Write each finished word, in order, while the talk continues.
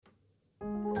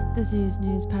The Zoo's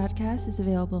News podcast is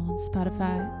available on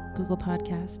Spotify, Google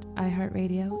Podcast,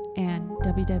 iHeartRadio, and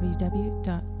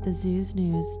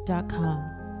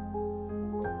www.thezoosnews.com.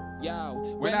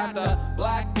 Yo, we're not the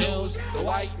black news, the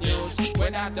white news.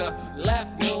 We're not the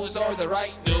left news or the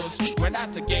right news. We're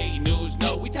not the gay news,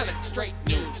 no, we tell it straight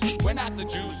news. We're not the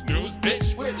Jews news,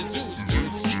 bitch, we're the Zeus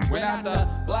news. We're not the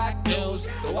black news,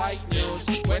 the white news.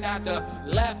 We're not the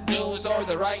left news or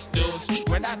the right news.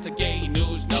 We're not the gay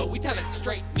news, no, we tell it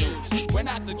straight news. We're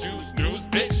not the Jews news,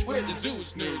 bitch, we're the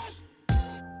Zeus news.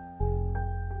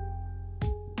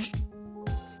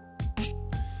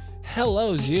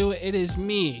 Hello, Zoo. It is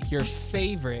me, your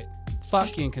favorite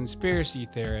fucking conspiracy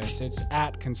theorist. It's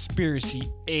at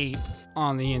Conspiracy Ape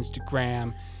on the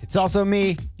Instagram. It's also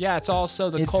me. Yeah, it's also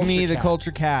the It's Culture me, the Cat.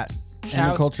 Culture Cat.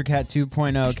 And the Culture Cat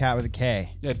 2.0, cat with a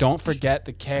K. Yeah, don't forget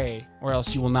the K, or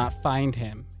else you will not find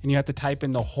him. And you have to type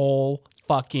in the whole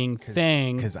fucking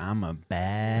thing. Because I'm a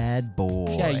bad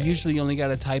boy. Yeah, usually you only got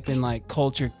to type in like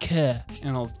Culture K,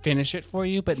 and it'll finish it for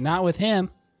you. But not with him.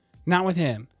 Not with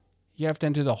him. You have to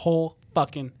enter the whole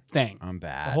fucking thing. I'm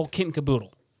bad. The whole kit and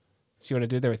caboodle. See what I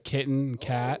did there with kitten and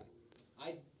cat?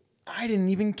 I didn't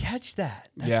even catch that.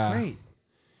 That's Yeah. great.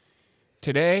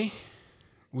 Today,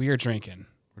 we are drinking.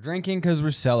 We're drinking because we're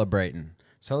celebrating.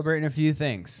 Celebrating a few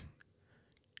things.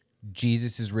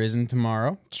 Jesus is risen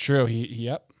tomorrow. It's true.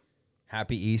 Yep.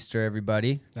 Happy Easter,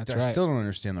 everybody. That's I right. still don't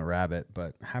understand the rabbit,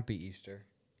 but happy Easter.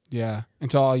 Yeah. And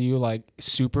to all you like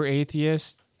super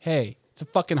atheists, hey, it's a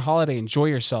fucking holiday. Enjoy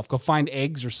yourself. Go find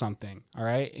eggs or something. All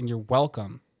right. And you're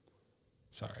welcome.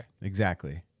 Sorry.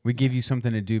 Exactly. We give you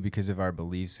something to do because of our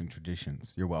beliefs and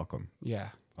traditions. You're welcome.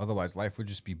 Yeah. Otherwise, life would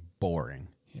just be boring.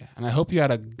 Yeah. And I hope you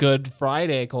had a good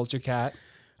Friday, Culture Cat.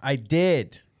 I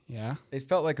did. Yeah. It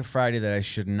felt like a Friday that I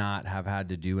should not have had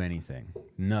to do anything.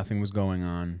 Nothing was going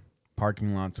on.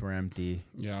 Parking lots were empty.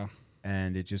 Yeah.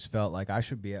 And it just felt like I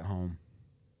should be at home.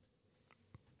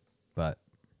 But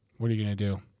What are you going to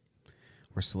do?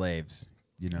 we're slaves,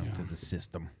 to the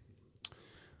system.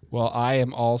 Well, I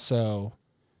am also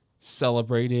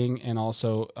celebrating and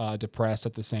also depressed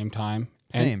at the same time.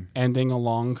 Same. Ending a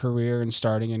long career and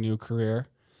starting a new career.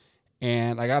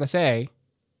 And I got to say,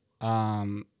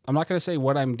 I'm not going to say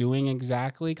what I'm doing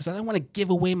exactly because I don't want to give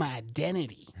away my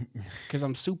identity because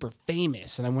I'm super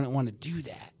famous and I wouldn't want to do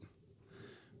that.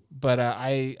 But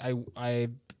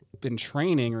I've been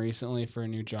training recently for a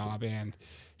new job and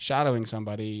shadowing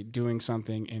somebody doing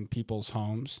something in people's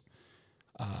homes.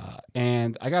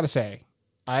 And I got to say,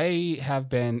 I have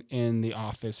been in the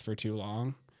office for too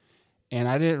long and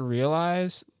I didn't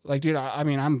realize, like, dude, I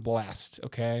mean, I'm blessed.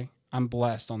 Okay. I'm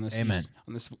blessed on this, Amen.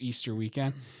 on this Easter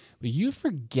weekend, but you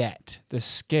forget the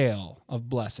scale of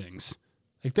blessings.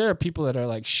 Like there are people that are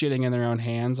like shitting in their own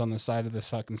hands on the side of the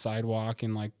fucking sidewalk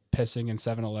and like pissing in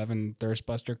 7-Eleven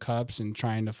Thirstbuster cups and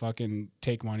trying to fucking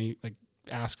take money, like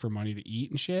ask for money to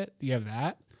eat and shit. You have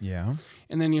that. Yeah.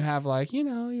 And then you have like,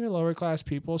 your lower class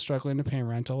people struggling to pay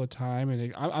rent all the time.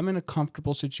 And I'm in a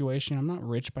comfortable situation. I'm not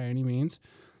rich by any means.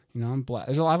 I'm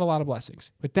blessed. I have a lot of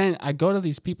blessings. But then I go to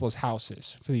these people's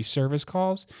houses for these service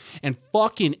calls and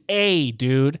fucking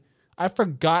dude, I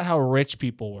forgot how rich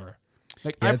people were.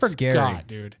 Like Yeah, I it's forgot, scary.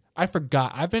 dude. I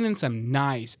forgot. I've been in some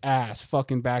nice ass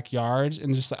fucking backyards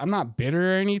and just like, I'm not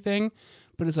bitter or anything,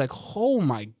 but it's like, oh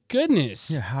my goodness.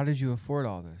 Yeah, how did you afford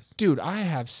all this? Dude, I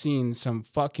have seen some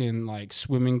fucking like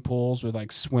swimming pools with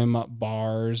like swim up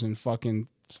bars and fucking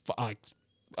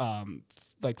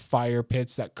like fire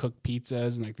pits that cook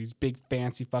pizzas and like these big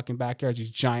fancy fucking backyards,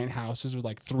 these giant houses with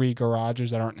like 3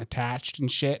 garages that aren't attached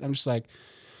and shit. And I'm just like,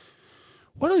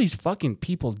 what do these fucking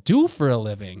people do for a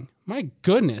living? My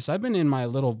goodness, I've been in my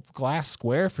little glass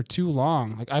square for too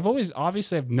long. Like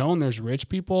I've known there's rich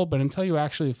people, but until you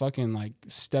actually fucking like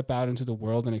step out into the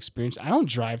world and experience, I don't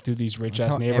drive through these rich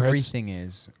ass neighborhoods. Everything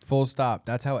is. Full stop.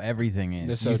 That's how everything is.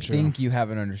 That's you so true. think you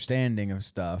have an understanding of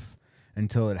stuff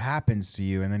until it happens to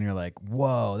you, and then you're like,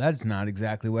 whoa, that's not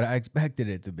exactly what I expected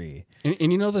it to be. And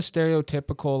the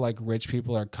stereotypical like rich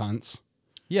people are cunts.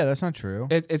 Yeah, that's not true.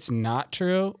 It's not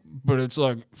true, but it's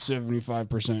like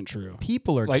 75% true.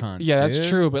 People are Like, cunts, yeah, that's dude.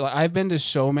 true. But like, I've been to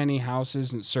so many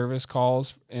houses and service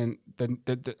calls, and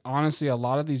honestly, a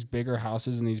lot of these bigger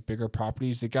houses and these bigger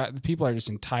properties, the people are just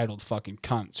entitled fucking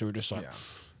cunts who are just like,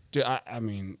 dude. I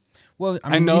mean, Well,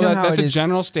 I know you that how that's it a is.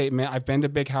 general statement. I've been to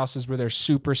big houses where they're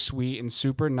super sweet and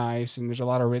super nice, and there's a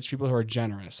lot of rich people who are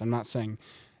generous. I'm not saying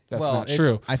that's not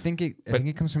true. I think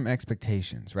it comes from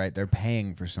expectations, right? They're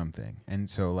paying for something, and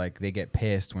so like they get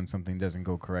pissed when something doesn't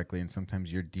go correctly, and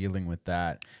sometimes you're dealing with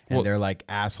that, and they're like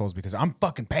assholes because I'm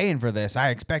fucking paying for this. I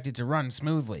expect it to run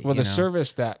smoothly. Well, the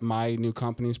service that my new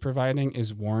company is providing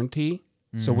is warranty,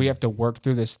 So we have to work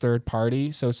through this third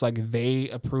party. So it's like they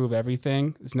approve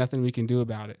everything. There's nothing we can do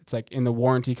about it. It's like in the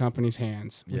warranty company's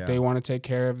hands. What they want to take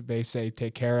care of, they say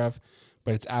take care of,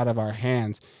 but it's out of our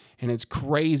hands. And it's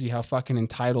crazy how fucking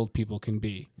entitled people can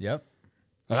be. Yep.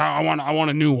 Like, I want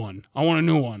a new one. I want a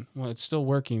new one. Well, it's still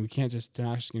working. They're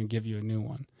not just going to give you a new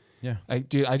one. Yeah. Like,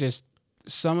 dude,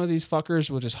 some of these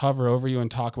fuckers will just hover over you and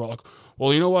talk about like,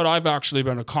 well, you know what? I've actually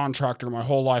been a contractor my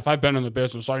whole life. I've been in the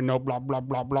business. I know blah, blah,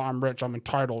 blah, blah. I'm rich. I'm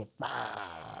entitled.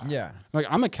 Yeah. Like,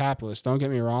 I'm a capitalist. Don't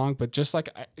get me wrong. But just like,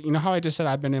 you know how I just said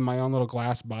I've been in my own little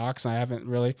glass box and I haven't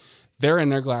really, they're in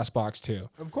their glass box too.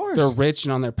 Of course. They're rich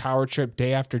and on their power trip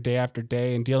day after day after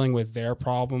day and dealing with their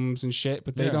problems and shit.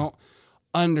 But they don't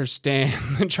understand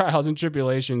the trials and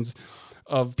tribulations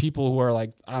of people who are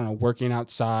like, I don't know, working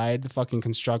outside, the fucking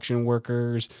construction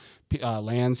workers,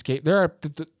 landscape. There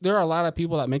are a lot of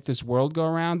people that make this world go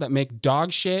around that make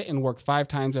dog shit and work 5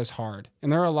 times as hard.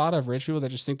 And there are a lot of rich people that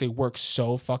just think they work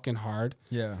so fucking hard.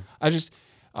 Yeah.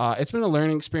 It's been a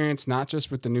learning experience, not just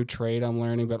with the new trade I'm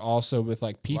learning, but also with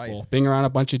like people, Life. being around a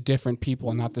bunch of different people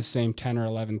and not the same 10 or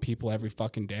 11 people every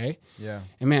fucking day. Yeah.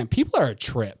 And man, people are a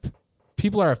trip.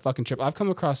 People are a fucking trip. I've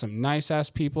come across some nice ass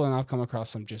people and I've come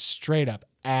across some just straight up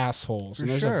assholes. For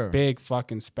and there's sure. a big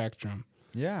fucking spectrum.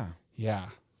 Yeah. Yeah.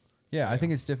 Yeah, I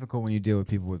think it's difficult when you deal with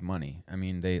people with money. I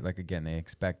mean, they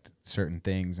expect certain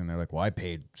things and they're like, well, I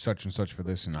paid such and such for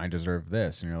this and I deserve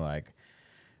this. And you're like,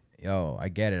 yo, I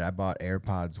get it. I bought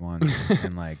AirPods once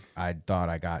and like I thought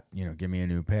I got, give me a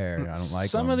new pair. I don't like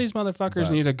some them, of these motherfuckers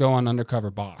but- need to go on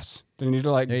Undercover Boss. They need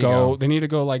to like There you go. go. They need to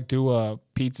go like do a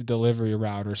pizza delivery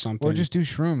route or something. Or just do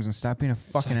shrooms and stop being a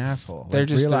fucking asshole. they're Like,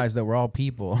 just- realize that we're all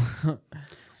people.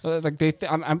 like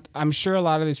I'm sure a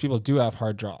lot of these people do have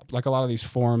hard jobs. Like a lot of these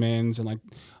foremans and like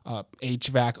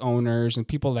HVAC owners and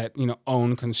people that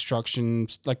own construction.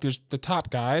 Like there's the top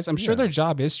guys. I'm sure their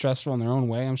job is stressful in their own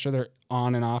way. I'm sure they're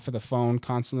on and off of the phone,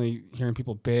 constantly hearing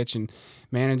people bitch and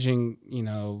managing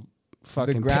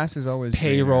fucking The grass is always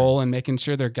payroll and making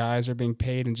sure their guys are being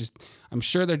paid. And just I'm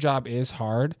sure their job is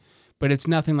hard. But it's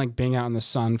nothing like being out in the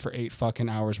sun for 8 fucking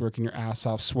hours, working your ass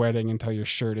off, sweating until your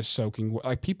shirt is soaking.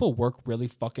 Like, people work really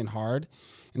fucking hard.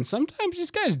 And sometimes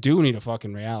these guys do need a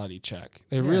fucking reality check.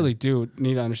 They really do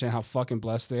need to understand how fucking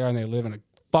blessed they are, and they live in a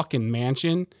fucking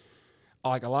mansion.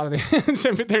 Like, a lot of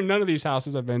the... none of these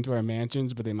houses I've been to are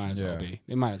mansions, but they might as well be.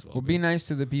 They might as well be nice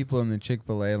to the people in the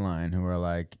Chick-fil-A line who are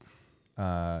like,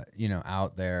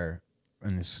 out there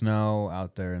in the snow,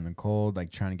 out there in the cold, like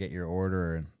trying to get your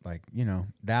order, and like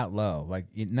that low, like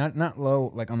not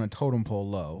low, like on the totem pole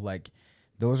low, like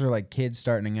those are like kids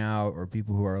starting out or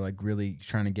people who are like really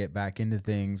trying to get back into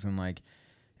things, and like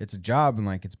it's a job and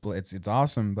like it's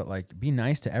awesome, but like be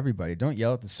nice to everybody. Don't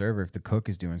yell at the server if the cook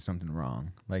is doing something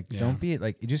wrong. Like don't be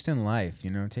like just in life,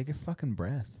 take a fucking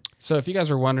breath. So if you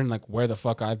guys are wondering like where the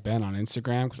fuck I've been on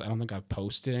Instagram, because I don't think I've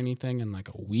posted anything in like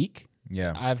a week.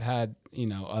 Yeah. I've had,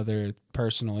 other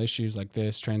personal issues like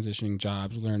this, transitioning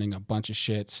jobs, learning a bunch of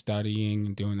shit, studying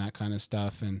and doing that kind of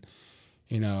stuff. And,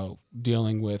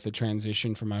 dealing with a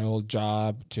transition from my old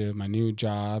job to my new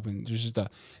job. And there's just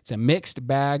it's a mixed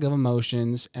bag of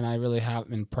emotions. And I really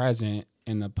haven't been present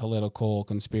in the political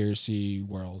conspiracy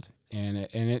world. And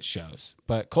it shows.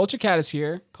 But Culture Cat is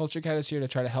here. Culture Cat is here to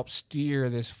try to help steer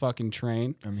this fucking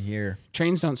train. I'm here.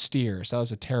 Trains don't steer. So that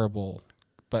was a terrible...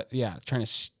 But yeah, trying to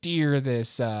steer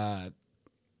this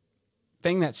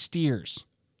thing that steers.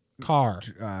 Car,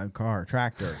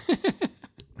 tractor.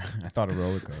 I thought a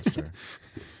roller coaster.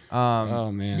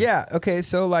 Oh man. Yeah. Okay.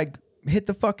 So like, hit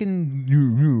the fucking.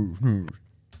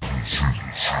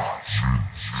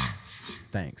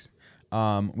 Thanks.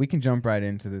 We can jump right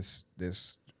into this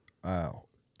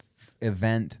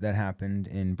event that happened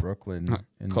in Brooklyn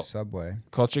in the subway.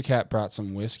 Culture Cat brought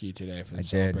some whiskey today for the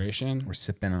celebration. We're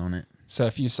sipping on it. So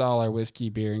if you saw our whiskey,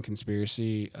 beer, and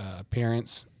conspiracy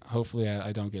appearance, hopefully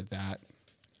I don't get that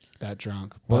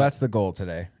drunk. Well, that's the goal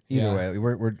today. Either way,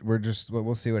 we're just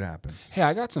we'll see what happens. Hey,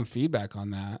 I got some feedback on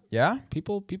that. Yeah,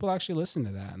 people actually listen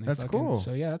to that. And that's cool.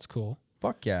 So yeah, that's cool.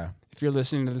 Fuck yeah. If you're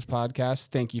listening to this podcast,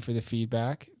 thank you for the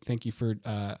feedback. Thank you for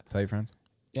tell your friends.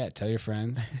 Yeah, tell your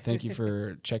friends. Thank you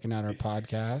for checking out our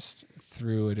podcast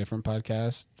through a different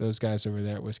podcast. Those guys over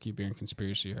there at Whiskey, Beer, and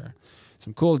Conspiracy are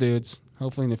some cool dudes.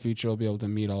 Hopefully in the future we'll be able to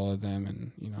meet all of them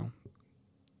and,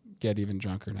 get even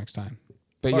drunker next time.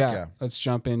 But yeah, let's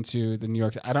jump into the New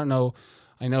York. I don't know.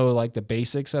 I know like the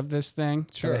basics of this thing.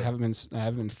 Sure. I haven't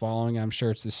been following. I'm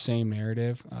sure it's the same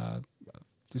narrative.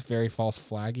 It's very false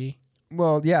flaggy.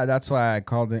 Well, yeah, that's why I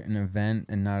called it an event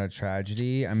and not a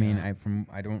tragedy. I mean,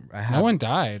 No one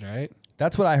died, right?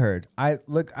 That's what I heard. I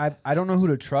don't know who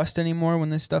to trust anymore when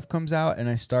this stuff comes out, and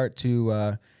I start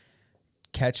to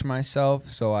catch myself,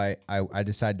 so I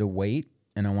decide to wait,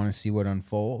 and I want to see what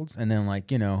unfolds. And then,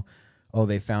 like, oh,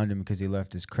 they found him because he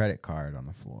left his credit card on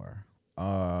the floor.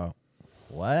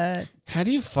 What? How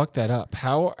do you fuck that up?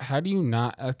 How do you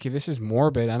not? Okay, this is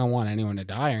morbid. I don't want anyone to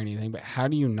die or anything, but how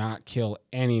do you not kill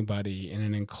anybody in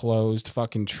an enclosed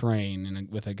fucking train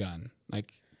with a gun?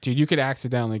 Like, dude, you could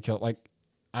accidentally kill. Like,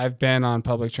 I've been on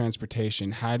public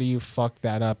transportation. How do you fuck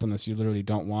that up unless you literally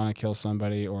don't want to kill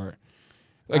somebody? Or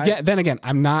again,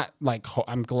 I'm not like,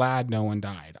 I'm glad no one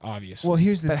died, obviously. Well,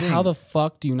 here's the thing. But how the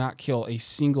fuck do you not kill a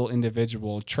single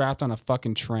individual trapped on a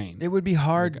fucking train? It would be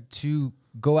hard to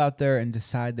go out there and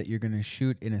decide that you're going to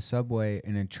shoot in a subway,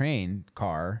 in a train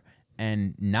car,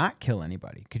 and not kill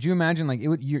anybody. Could you imagine, like,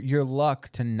 your luck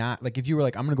to not, like, if you were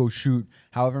like, I'm going to go shoot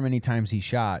however many times he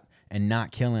shot and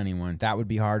not kill anyone, that would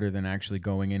be harder than actually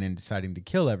going in and deciding to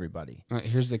kill everybody.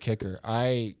 Here's the kicker.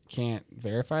 I can't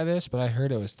verify this, but I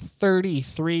heard it was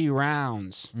 33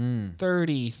 rounds.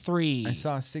 33. I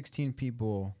saw 16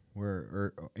 people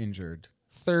were injured.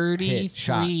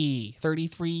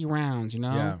 33 rounds,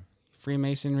 Yeah.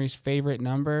 Freemasonry's favorite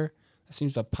number. That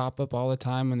seems to pop up all the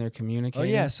time when they're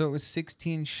communicating. Oh, yeah. So it was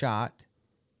 16 shot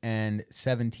and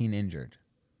 17 injured.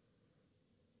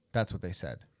 That's what they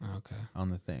said. Okay. On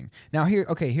the thing. Now here,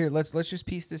 let's just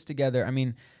piece this together. I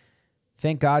mean,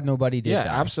 thank God nobody did die.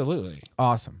 Yeah, absolutely.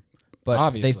 Awesome. But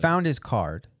Obviously. they found his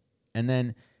card, and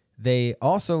then they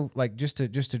also, like, just to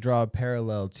draw a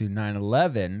parallel to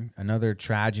 9/11, another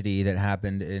tragedy that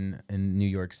happened in New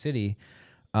York City,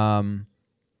 found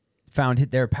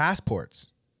their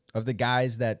passports of the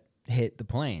guys that hit the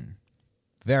plane.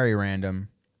 Very random.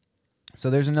 So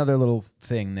there's another little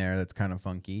thing there that's kind of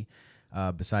funky,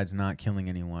 besides not killing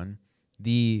anyone.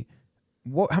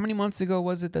 How many months ago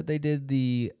was it that they did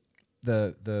the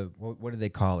what do they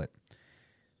call it?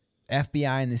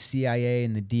 FBI and the CIA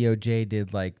and the DOJ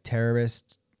did, like,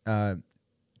 terrorist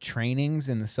trainings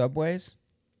in the subways.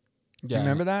 Yeah,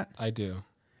 remember that? I do.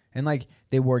 And, like,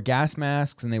 they wore gas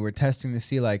masks and they were testing to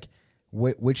see, like,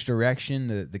 which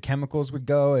direction the chemicals would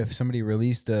go if somebody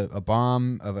released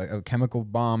a chemical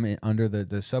bomb under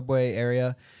the subway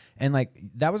area. And, like,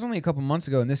 that was only a couple months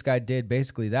ago, and this guy did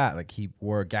basically that. Like, he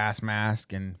wore a gas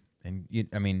mask, and he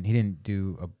didn't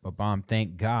do a bomb,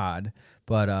 thank God.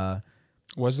 But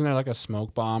wasn't there like a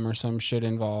smoke bomb or some shit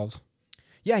involved?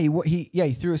 Yeah,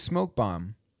 he threw a smoke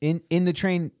bomb in the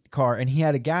train car, and he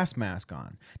had a gas mask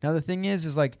on. Now the thing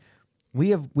is like,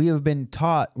 we have been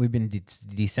taught, we've been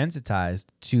desensitized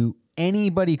to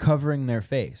anybody covering their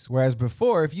face. Whereas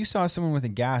before, if you saw someone with a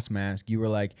gas mask, you were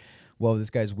like, well, this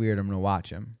guy's weird, I'm gonna watch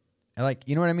him. And, like,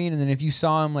 you know what I mean? And then if you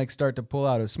saw him, like, start to pull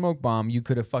out a smoke bomb, you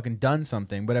could have fucking done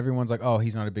something. But everyone's like, oh,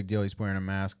 he's not a big deal, he's wearing a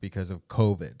mask because of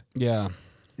COVID. Yeah.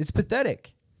 It's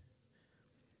pathetic.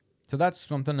 So that's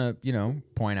something to,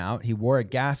 point out. He wore a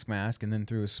gas mask and then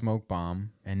threw a smoke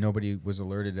bomb, and nobody was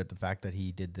alerted at the fact that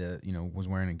he did was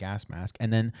wearing a gas mask.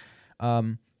 And then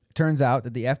turns out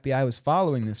that the FBI was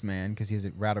following this man because he has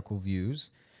radical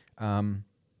views for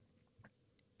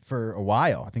a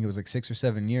while. I think it was like 6 or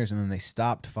 7 years, and then they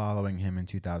stopped following him in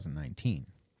 2019.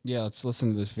 Yeah, let's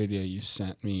listen to this video you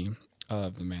sent me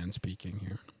of the man speaking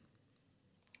here.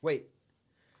 Wait.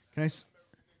 Can I...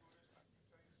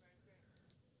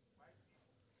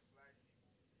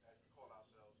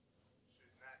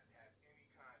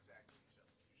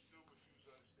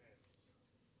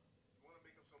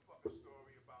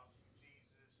 story about some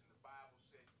Jesus and the Bible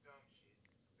said dumb shit.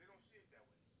 They don't see it that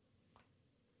way.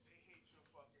 They hate your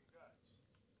fucking guts.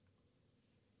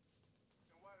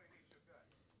 And why do they hate your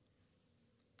guts?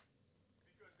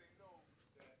 Because they know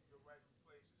that your rightful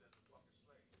place is as a fucking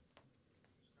slave in this country.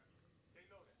 They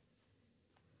know that.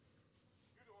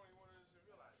 You're the only one that doesn't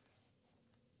realize that.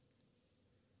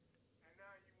 And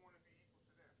now you want to be equal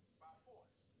to them by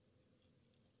force.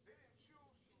 They didn't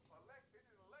choose to elect, they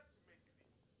didn't elect to make you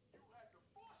equal. You had to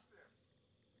force them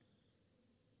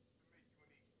to make you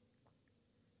an equal.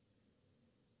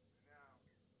 And now,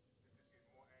 they're just getting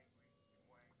more angry and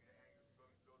more angry. The anger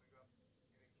is building up.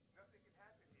 And nothing can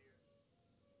happen here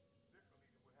differently than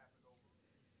what happened over in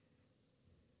Europe with the Jews.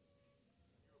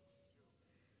 And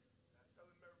I tell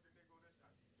American Negro this,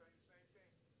 I tell you the same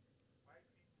thing. White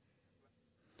people.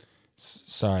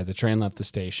 Sorry, the train left the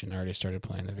station. I already started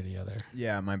playing the video there.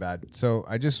 Yeah, my bad. So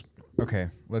we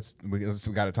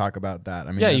got to talk about that.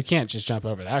 I mean, yeah, you can't just jump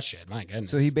over that shit. My goodness.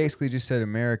 So he basically just said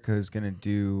America is going to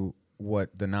do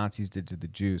what the Nazis did to the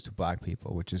Jews, to black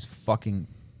people, which is fucking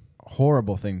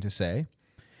horrible thing to say,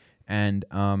 and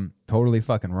totally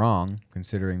fucking wrong,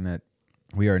 considering that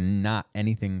we are not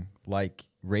anything like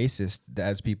racist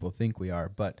as people think we are.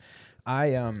 But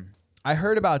I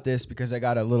heard about this because I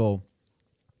got a little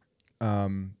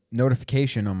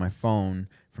notification on my phone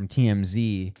from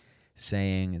TMZ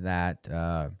saying that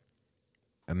a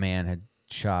man had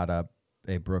shot up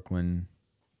a Brooklyn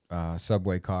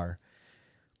subway car.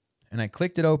 And I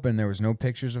clicked it open. There was no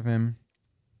pictures of him.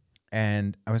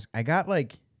 And I got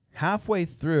like halfway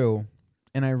through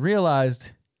and I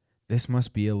realized this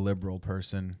must be a liberal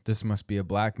person. This must be a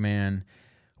black man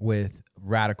with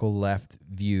radical left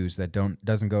views that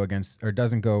doesn't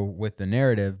go with the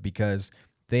narrative, because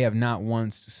they have not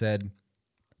once said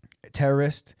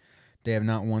terrorist. They have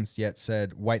not once yet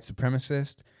said white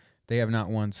supremacist. They have not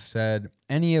once said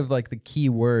any of like the key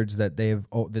words that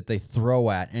they throw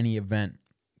at any event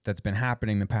that's been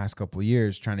happening the past couple of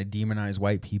years, trying to demonize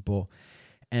white people.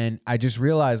 And I just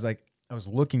realized, like, I was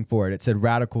looking for it. It said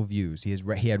radical views. He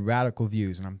had radical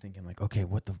views, and I'm thinking like, okay,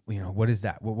 what is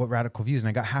that? What radical views? And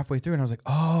I got halfway through, and I was like,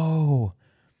 oh,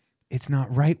 it's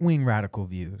not right-wing radical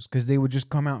views, because they would just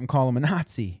come out and call him a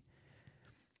Nazi.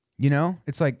 You know,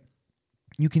 it's like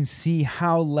you can see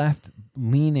how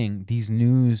left-leaning these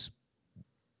news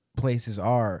places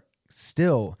are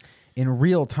still in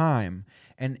real time,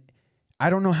 and I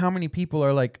don't know how many people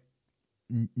are like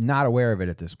not aware of it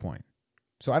at this point.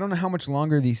 So I don't know how much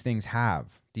longer these things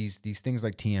have, these things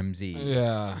like TMZ.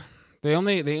 Yeah. They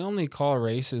only call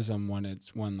racism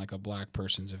when like a black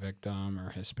person's a victim or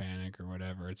Hispanic or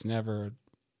whatever. It's never,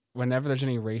 whenever there's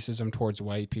any racism towards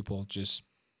white people, just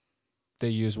they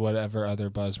use whatever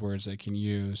other buzzwords they can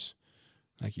use.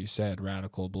 Like you said,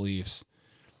 radical beliefs.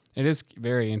 It is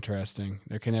very interesting.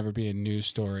 There can never be a news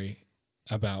story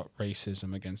about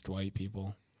racism against white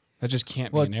people. That just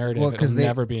can't be a narrative. It'll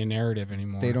never be a narrative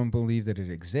anymore. They don't believe that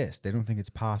it exists. They don't think it's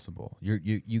possible.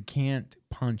 You can't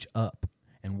punch up,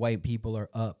 and white people are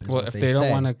up. Well, if they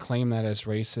don't want to claim that as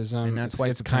racism, and that's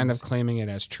it's kind of claiming it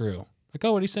as true. Like,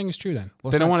 oh, what he's saying is true. Then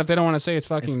well, if they don't want to say it's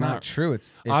fucking it's not true.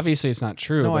 It's obviously it's not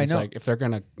true. No, but I it's know. like if they're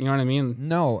gonna, you know what I mean?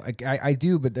 No, I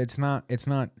do, but it's not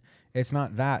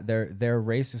that they're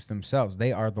racist themselves.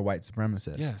 They are the white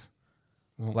supremacists. Yeah.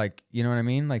 Well, Like, you know what I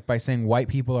mean? Like, by saying white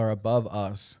people are above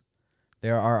us, they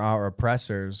are our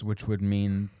oppressors, which would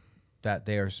mean that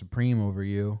they are supreme over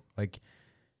you. Like,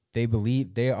 they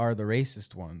believe they are the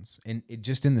racist ones, and it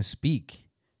just in the speak,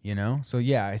 you know? So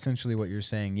yeah, essentially what you're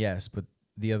saying, yes, but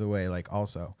the other way, like,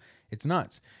 also, it's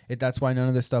nuts. That's why none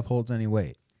of this stuff holds any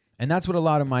weight. And that's what a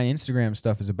lot of my Instagram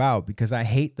stuff is about, because I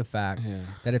hate the fact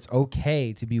that it's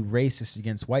okay to be racist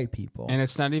against white people. and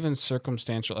it's not even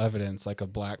circumstantial evidence, like a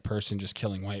black person just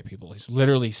killing white people. He's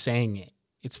literally saying it.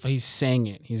 He's saying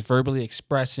it. He's verbally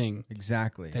expressing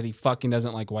Exactly. that he fucking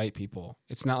doesn't like white people.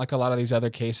 It's not like a lot of these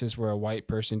other cases where a white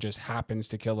person just happens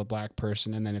to kill a black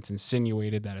person and then it's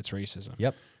insinuated that it's racism.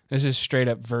 Yep. This is straight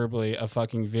up verbally a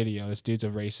fucking video. This dude's a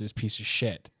racist piece of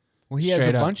shit. Well, he has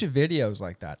Straight a up. bunch of videos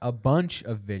like that. A bunch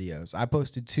of videos. I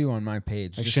posted 2 on my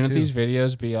page. Like, just shouldn't 2. these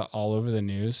videos be all over the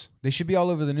news? They should be all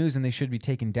over the news, and they should be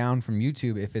taken down from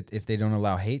YouTube if they don't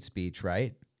allow hate speech,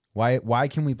 right? Why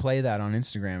can we play that on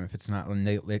Instagram if it's not,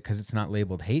 because it's not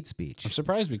labeled hate speech? I'm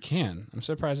surprised we can. I'm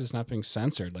surprised it's not being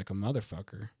censored like a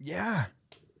motherfucker. Yeah.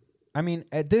 I mean,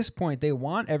 at this point, they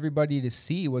want everybody to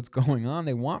see what's going on.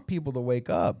 They want people to wake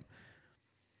up.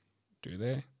 Do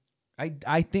they?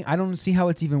 I think I don't see how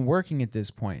it's even working at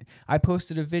this point. I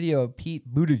posted a video of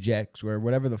Pete Buttigieg, or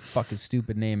whatever the fuck his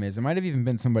stupid name is. It might have even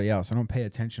been somebody else. I don't pay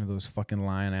attention to those fucking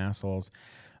lying assholes.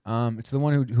 It's the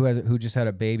one who just had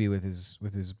a baby with his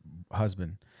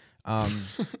husband.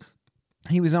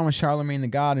 He was on with Charlemagne the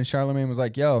God, and Charlemagne was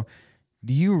like, "Yo,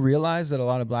 do you realize that a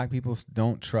lot of black people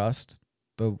don't trust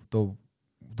the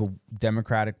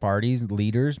Democratic Party's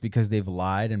leaders because they've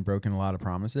lied and broken a lot of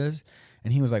promises?"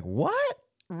 And he was like, "What?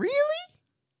 Really?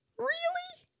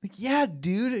 Like, yeah,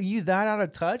 dude, are you that out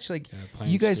of touch? Like,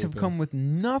 you guys have come with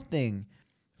nothing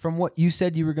from what you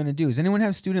said you were going to do. Does anyone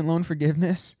have student loan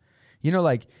forgiveness? You know,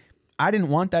 like, I didn't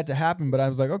want that to happen, but I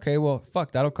was like, okay, well,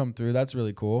 fuck, that'll come through. That's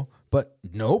really cool. But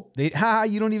nope, you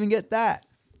don't even get that.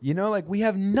 You know, like, we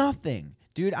have nothing.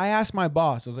 Dude, I asked my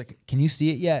boss, I was like, can you see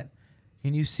it yet?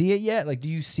 Can you see it yet? Like, do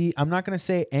you see? I'm not going to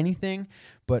say anything,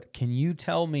 but can you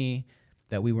tell me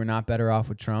that we were not better off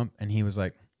with Trump? And he was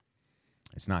like,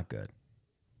 it's not good.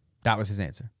 That was his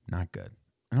answer. Not good.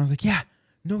 And I was like, yeah,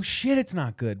 no shit, it's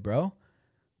not good, bro.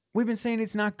 We've been saying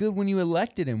it's not good when you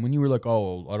elected him, when you were like,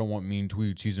 oh, I don't want mean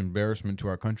tweets. He's an embarrassment to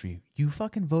our country. You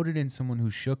fucking voted in someone who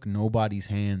shook nobody's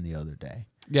hand the other day.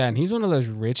 Yeah, and he's one of those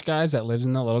rich guys that lives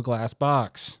in the little glass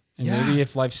box. And maybe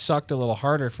if life sucked a little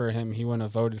harder for him, he wouldn't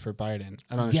have voted for Biden.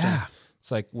 I don't understand. Yeah.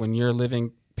 It's like when you're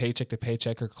living paycheck to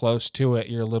paycheck or close to it,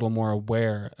 you're a little more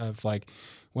aware of like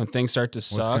when things start to What's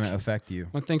suck. going to affect you?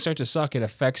 When things start to suck, it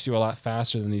affects you a lot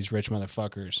faster than these rich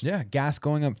motherfuckers. Yeah, gas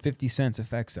going up 50 cents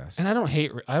affects us. And I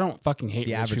don't fucking hate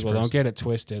The rich average people. person. Don't get it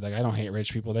twisted. Like I don't hate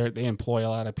rich people. They employ a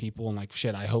lot of people and like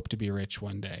shit. I hope to be rich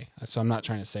one day. So I'm not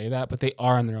trying to say that, but they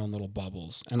are in their own little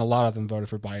bubbles. And a lot of them voted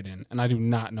for Biden, and I do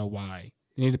not know why.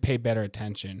 They need to pay better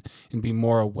attention and be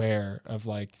more aware of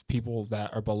like people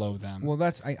that are below them. Well,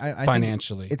 that's I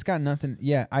financially. think it's got nothing.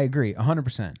 Yeah, I agree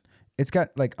 100%. It's got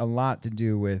like a lot to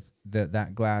do with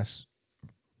that glass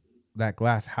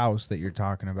house that you're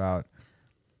talking about,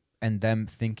 and them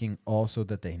thinking also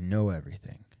that they know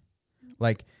everything,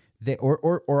 like they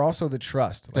or also the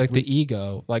trust, like the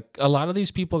ego. Like a lot of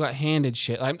these people got handed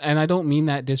shit, and I don't mean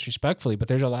that disrespectfully, but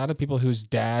there's a lot of people whose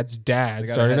dad's dad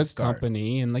started a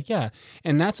company, and like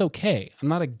and that's okay. I'm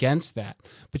not against that,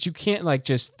 but you can't like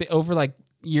just over like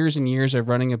years and years of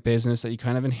running a business that you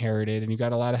kind of inherited and you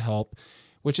got a lot of help,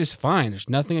 which is fine. There's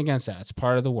nothing against that. It's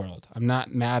part of the world. I'm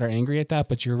not mad or angry at that,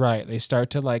 but you're right. They start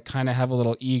to like kind of have a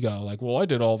little ego. Like, well, I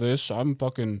did all this. So I'm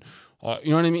fucking, you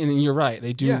know what I mean? And you're right.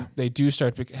 They do. Yeah. They do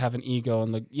start to have an ego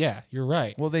and like, yeah, you're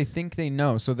right. Well, they think they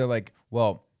know, so they're like,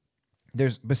 well,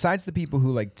 there's besides the people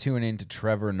who like tune into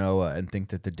Trevor Noah and think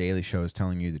that the Daily Show is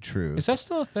telling you the truth. Is that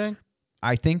still a thing?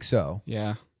 I think so.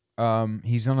 Yeah.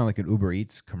 He's on like an Uber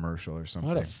Eats commercial or something.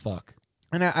 What a fuck.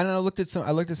 And I looked at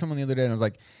someone the other day and I was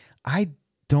like, I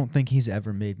don't think he's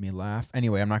ever made me laugh.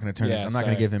 Anyway, I'm not going to turn this. I'm not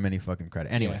going to give him any fucking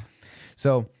credit. Anyway,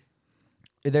 so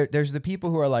there's the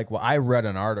people who are like, well, I read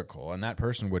an article and that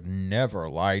person would never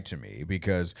lie to me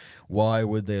because why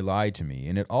would they lie to me?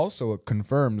 And it also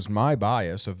confirms my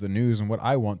bias of the news and what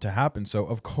I want to happen. So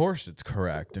of course it's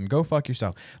correct. And go fuck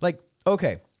yourself. Like,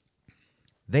 okay,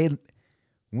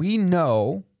 we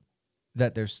know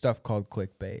that there's stuff called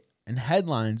clickbait. And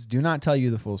headlines do not tell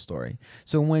you the full story.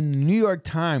 So when the New York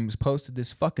Times posted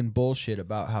this fucking bullshit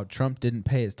about how Trump didn't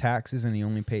pay his taxes and he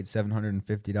only paid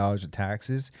 $750 of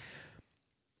taxes,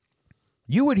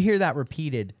 you would hear that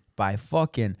repeated by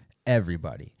fucking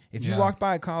everybody. If you walked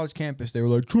by a college campus, they were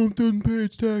like, Trump didn't pay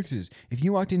his taxes. If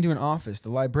you walked into an office, the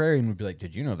librarian would be like,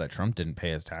 did you know that Trump didn't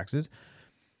pay his taxes?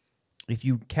 If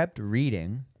you kept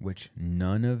reading, which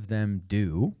none of them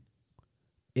do,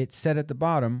 it said at the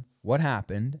bottom what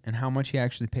happened and how much he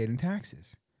actually paid in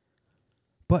taxes.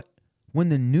 But when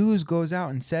the news goes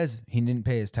out and says he didn't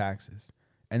pay his taxes,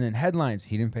 and then headlines,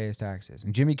 he didn't pay his taxes,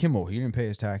 and Jimmy Kimmel, he didn't pay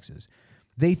his taxes,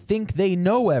 they think they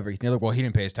know everything. They're like, well, he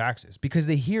didn't pay his taxes because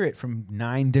they hear it from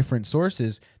 9 different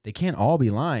sources. They can't all be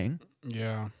lying.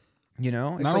 Yeah. You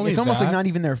know, Not it's almost like not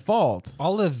even their fault.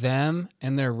 All of them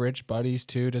and their rich buddies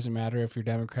too. Doesn't matter if you're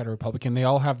Democrat or Republican. They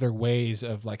all have their ways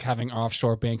of like having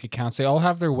offshore bank accounts. They all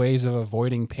have their ways of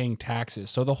avoiding paying taxes.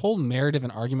 So the whole narrative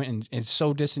and argument is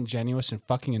so disingenuous and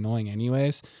fucking annoying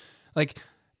anyways. Like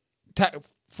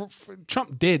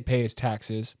Trump did pay his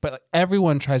taxes, but like,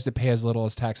 everyone tries to pay as little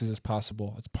as taxes as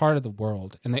possible. It's part of the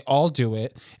world, and they all do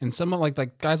it. And some of like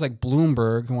guys like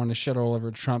Bloomberg who want to shit all over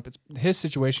Trump, his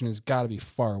situation has got to be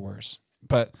far worse.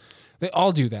 But they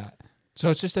all do that. So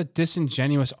it's just a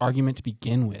disingenuous argument to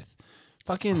begin with.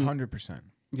 Fucking 100%.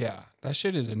 Yeah, that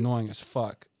shit is annoying as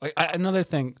fuck. Like another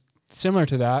thing similar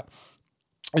to that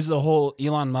is the whole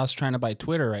Elon Musk trying to buy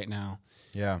Twitter right now.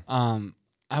 Yeah.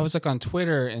 I was like on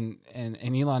Twitter and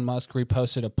Elon Musk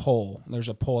reposted a poll. There's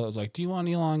a poll that was like, do you want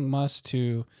Elon Musk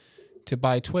to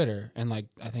buy Twitter? And like,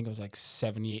 I think it was like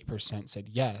 78% said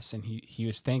yes. And he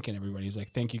was thanking everybody. He's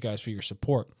like, thank you guys for your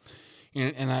support.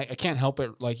 And I can't help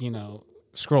it, like, you know,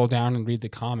 scroll down and read the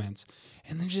comments.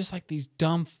 And there's just like these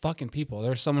dumb fucking people.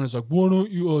 There's someone who's like, why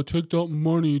don't you take that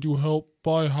money to help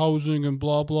buy housing and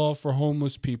blah, blah for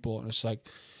homeless people? And it's like,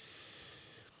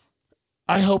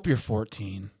 I hope you're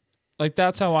 14. Like,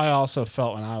 that's how I also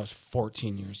felt when I was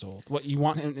 14 years old. What you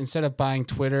want him, instead of buying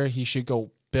Twitter, he should go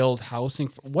build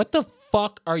housing. What the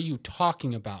fuck are you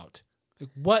talking about? Like,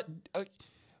 what?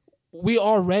 We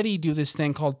already do this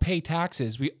thing called pay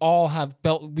taxes. We've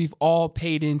all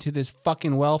paid into this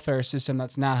fucking welfare system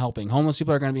that's not helping. Homeless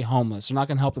people are going to be homeless. They're not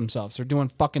going to help themselves. They're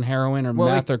doing fucking heroin or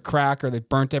meth or crack, or they've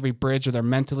burnt every bridge, or they're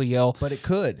mentally ill. But it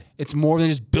could. It's more than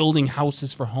just building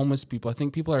houses for homeless people. I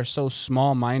think people are so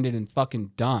small-minded and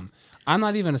fucking dumb. I'm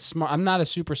not a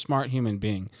super smart human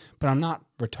being, but I'm not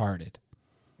retarded.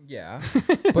 Yeah.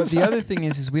 But the other thing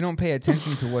is we don't pay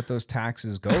attention to what those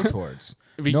taxes go towards.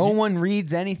 No one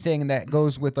reads anything that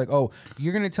goes with like, oh,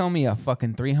 you're going to tell me a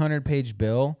fucking 300-page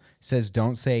bill says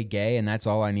don't say gay and that's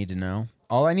all I need to know?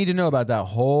 All I need to know about that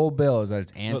whole bill is that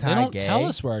it's Well, anti-gay. they don't tell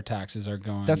us where our taxes are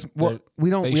going. That's what we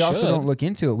don't. They We also should. don't look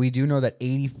into it. We do know that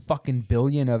 80 fucking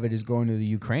billion of it is going to the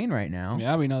Ukraine right now.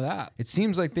 Yeah, we know that. It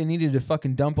seems like they needed to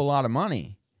fucking dump a lot of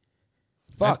money.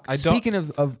 Fuck. I don't- Speaking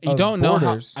of You don't know how.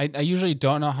 borders, I usually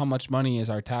don't know how much money is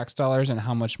our tax dollars and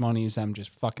how much money is them just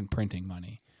fucking printing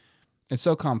money. It's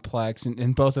so complex,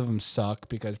 and both of them suck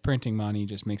because printing money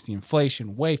just makes the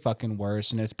inflation way fucking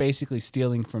worse, and it's basically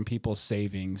stealing from people's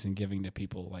savings and giving to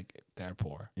people like they're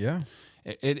poor. yeah,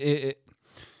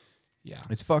 Yeah.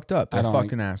 it's fucked up. They're I don't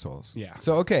fucking assholes. Yeah.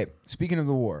 So okay, speaking of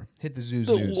the war, hit the Zeus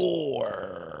news.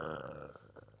 War.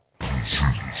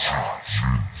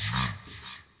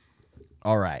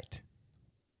 All right.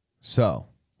 So,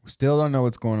 still don't know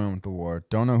what's going on with the war.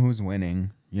 Don't know who's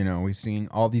winning. You know, we've seen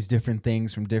all these different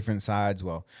things from different sides.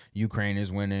 Well, Ukraine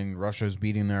is winning, Russia's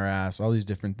beating their ass, all these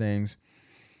different things.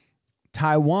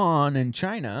 Taiwan and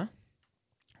China,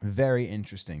 very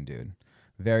interesting, dude.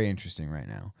 Very interesting right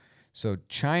now. So,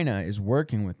 China is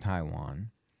working with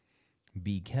Taiwan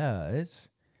because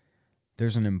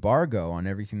there's an embargo on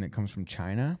everything that comes from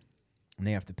China, and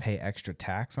they have to pay extra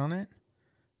tax on it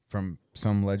from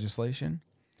some legislation.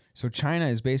 So China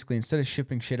is basically, instead of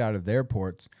shipping shit out of their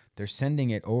ports, they're sending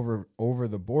it over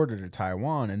the border to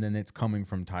Taiwan, and then it's coming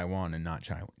from Taiwan and not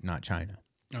China.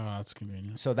 Oh, that's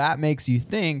convenient. So that makes you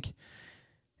think,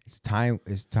 is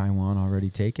Taiwan already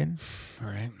taken? All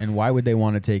right. And why would they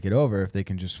want to take it over if they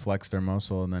can just flex their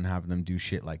muscle and then have them do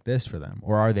shit like this for them?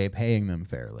 Or are they paying them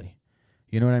fairly?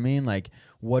 You know what I mean? Like,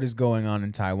 what is going on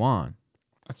in Taiwan?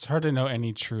 It's hard to know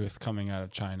any truth coming out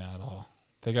of China at all.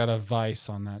 They got a vice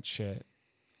on that shit.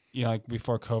 You know, like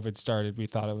before COVID started, we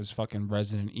thought it was fucking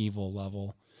Resident Evil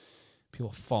level.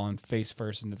 People falling face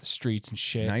first into the streets and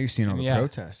shit. Now you're seeing all the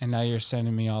protests. And now you're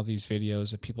sending me all these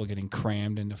videos of people getting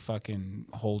crammed into fucking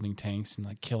holding tanks and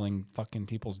like killing fucking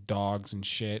people's dogs and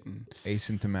shit. And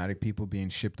Asymptomatic people being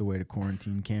shipped away to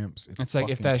quarantine camps. it's like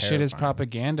if that fucking shit is terrifying.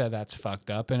 propaganda, that's fucked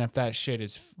up. And if that shit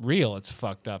is real, it's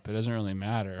fucked up. It doesn't really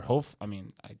matter.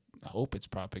 I hope it's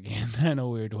propaganda in a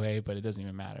weird way, but it doesn't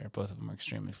even matter. Both of them are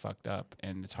extremely fucked up,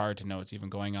 and it's hard to know what's even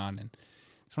going on. And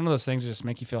it's one of those things that just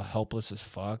make you feel helpless as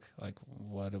fuck. Like,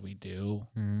 what do we do?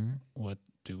 Mhm. What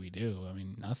do we do? I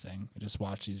mean, nothing. We just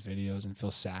watch these videos and feel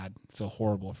sad, feel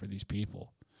horrible for these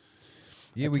people.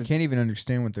 Yeah, we can't even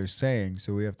understand what they're saying,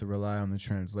 so we have to rely on the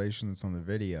translation that's on the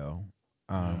video,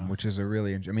 which is a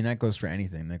really. I mean, that goes for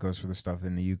anything. That goes for the stuff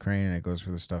in the Ukraine, and it goes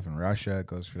for the stuff in Russia. It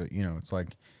goes for it's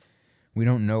like we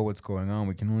don't know what's going on.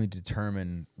 We can only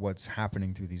determine what's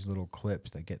happening through these little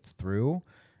clips that get through,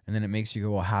 and then it makes you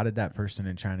go, well, how did that person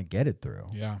in China get it through?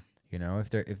 Yeah. You know, if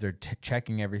they're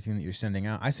checking everything that you're sending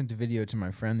out. I sent a video to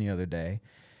my friend the other day,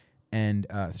 and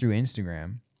through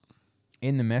Instagram,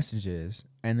 in the messages,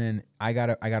 and then I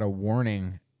got a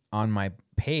warning on my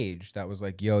page that was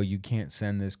like, "Yo, you can't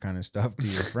send this kind of stuff to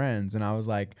your friends." And I was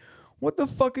like, "What the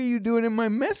fuck are you doing in my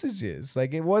messages?"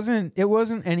 Like it wasn't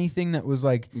anything that was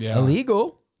like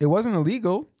illegal. It wasn't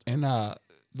illegal. And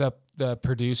the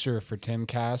producer for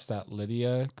Timcast, that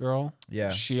Lydia girl,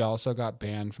 she also got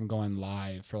banned from going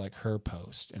live for like her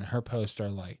post. And her posts are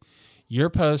like,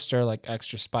 your posts are like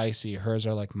extra spicy. Hers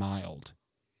are like mild.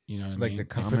 You know what I mean? Like the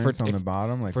comments on the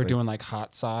bottom. Like if we're doing like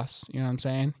hot sauce, you know what I'm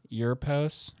saying? Your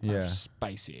posts Yeah. are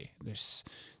spicy. They're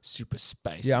super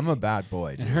spicy. Yeah, I'm a bad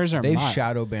boy. Dude. And hers are They've mild.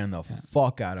 shadow banned the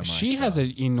fuck out of my She stuff. has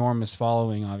an enormous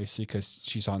following, obviously, because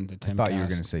she's on the Timcast. I thought you were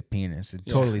going to say penis. It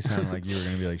totally sounded like you were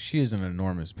going to be like, she is an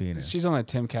enormous penis. She's on the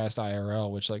Timcast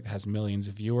IRL, which like has millions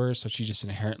of viewers, so she just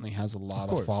inherently has a lot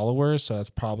of followers. So that's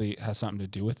probably has something to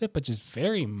do with it, but just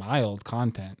very mild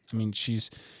content. I mean,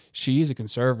 she's a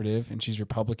conservative and she's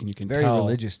Republican. You can very tell.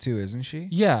 religious too, isn't she?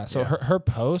 Yeah. So her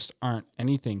posts aren't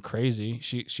anything crazy.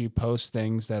 She posts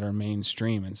things that are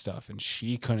mainstream and stuff, and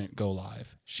she couldn't go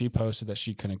live. She posted that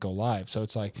she couldn't go live. So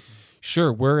it's like,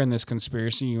 sure, we're in this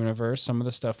conspiracy universe. Some of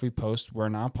the stuff we post, we're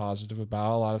not positive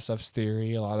about. A lot of stuff's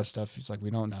theory. A lot of stuff is like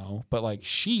we don't know. But like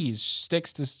she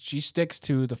sticks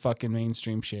to the fucking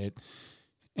mainstream shit,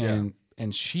 and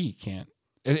she can't.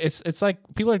 It's like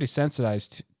people are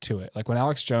desensitized to it. Like when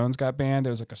Alex Jones got banned, it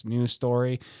was like a news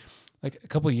story. Like a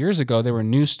couple of years ago, they were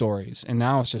news stories, and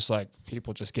now it's just like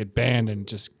people just get banned and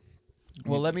just.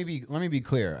 Well, let me be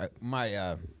clear.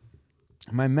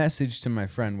 My message to my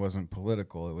friend wasn't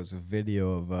political. It was a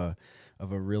video of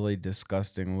a really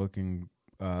disgusting looking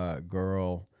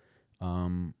girl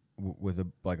with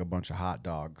a bunch of hot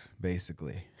dogs,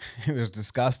 basically. It was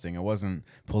disgusting. It wasn't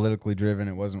politically driven.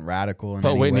 It wasn't radical in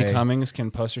But any Whitney way. Cummings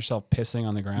can post herself pissing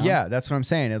on the ground. Yeah, that's what I'm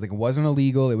saying. It wasn't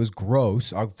illegal. It was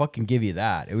gross. I'll fucking give you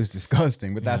that. It was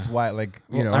disgusting. But that's why, I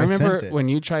I remember sent it. when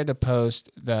you tried to post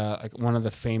one of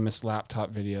the famous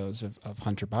laptop videos of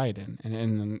Hunter Biden, and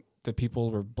then the people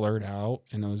were blurred out,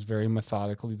 and it was very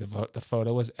methodically. The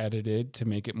photo was edited to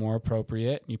make it more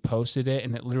appropriate. You posted it,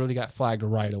 and it literally got flagged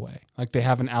right away. Like they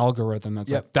have an algorithm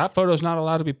that's like, that photo's not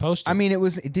allowed to be posted. I mean,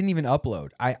 it didn't even upload.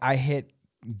 I hit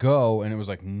go, and it was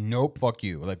like, nope, fuck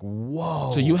you. Like, whoa.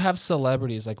 So you have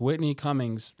celebrities like Whitney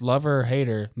Cummings, love her or hate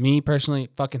her. Me personally,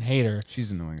 fucking hate her.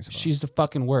 She's annoying as fuck. She's the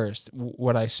fucking worst.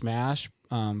 Would I smash?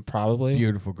 Probably.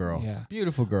 Beautiful girl. Yeah.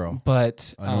 Beautiful girl.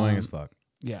 But Annoying as fuck.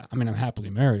 Yeah, I mean, I'm happily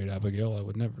married, Abigail. I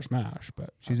would never smash, but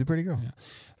She's a pretty girl. Yeah.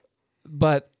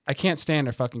 But I can't stand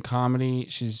her fucking comedy.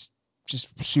 She's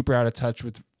just super out of touch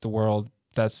with the world.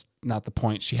 That's not the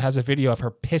point. She has a video of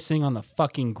her pissing on the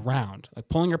fucking ground, like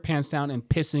pulling her pants down and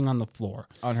pissing on the floor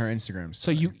On her Instagram.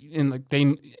 So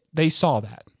they saw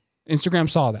that. Instagram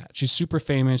saw that. She's super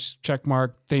famous. Check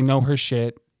mark. They know her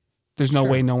shit. There's no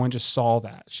way no one just saw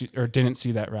that or didn't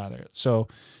see that rather. So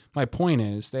my point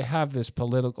is they have this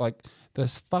political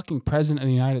this fucking president of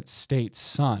the United States'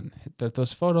 son, that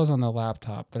those photos on the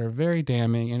laptop that are very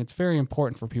damning, and it's very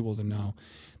important for people to know.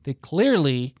 They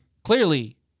clearly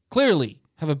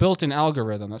have a built-in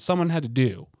algorithm that someone had to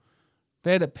do.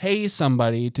 They had to pay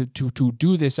somebody to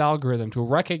do this algorithm, to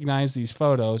recognize these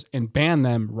photos and ban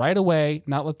them right away,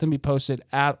 not let them be posted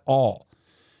at all.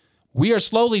 We are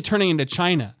slowly turning into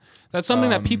China. That's something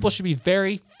that people should be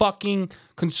very fucking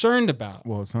concerned about.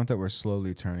 Well, it's not that we're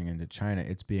slowly turning into China.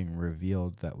 It's being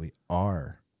revealed that we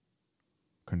are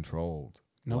controlled.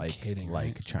 No kidding,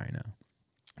 Like right? China.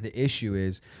 The issue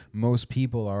is most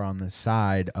people are on the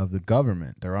side of the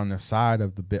government. They're on the side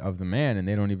of the man, and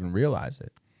they don't even realize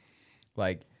it.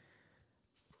 Like,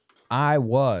 I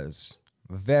was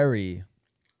very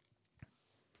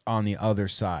on the other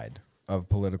side of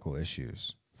political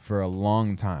issues for a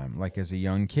long time. Like, as a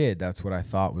young kid, that's what I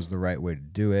thought was the right way to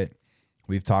do it.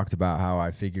 We've talked about how I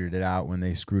figured it out when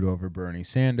they screwed over Bernie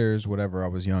Sanders, whatever. I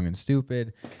was young and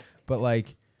stupid. But,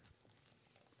 like,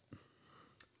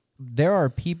 there are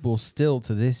people still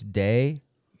to this day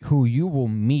who you will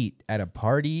meet at a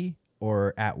party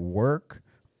or at work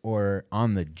or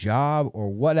on the job or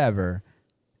whatever,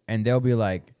 and they'll be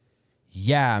like,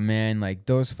 yeah, man, like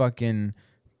those fucking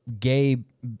gay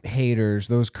haters,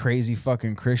 those crazy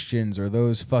fucking Christians or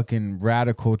those fucking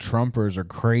radical Trumpers are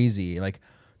crazy. Like,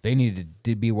 they need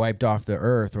to be wiped off the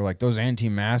earth, or like those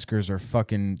anti-maskers are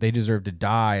fucking, they deserve to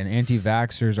die, and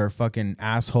anti-vaxxers are fucking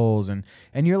assholes. And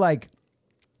you're like,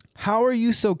 how are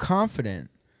you so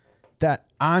confident that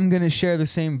I'm going to share the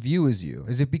same view as you?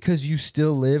 Is it because you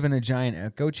still live in a giant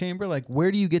echo chamber? Like,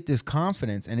 where do you get this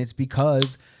confidence? And it's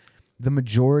because the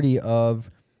majority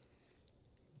of,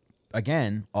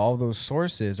 again, all those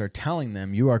sources are telling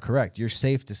them you are correct. You're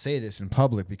safe to say this in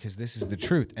public because this is the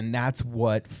truth. And that's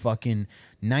what fucking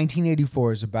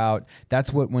 1984 is about.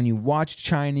 That's what, when you watch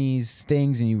Chinese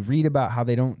things and you read about how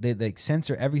they like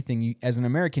censor everything, you, as an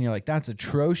American, you're like, that's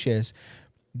atrocious.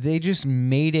 They just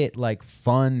made it like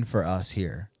fun for us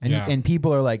here. And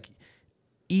people are like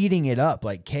eating it up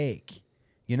like cake.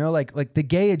 You know, like the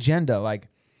gay agenda, like,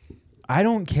 I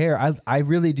don't care. I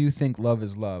really do think love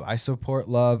is love. I support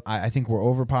love. I think we're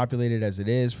overpopulated as it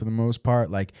is for the most part.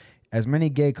 Like, as many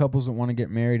gay couples that want to get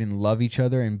married and love each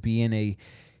other and be in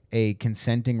a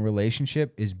consenting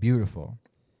relationship is beautiful.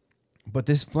 But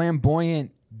this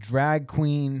flamboyant drag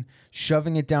queen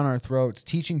shoving it down our throats,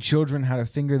 teaching children how to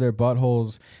finger their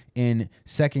buttholes in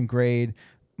second grade,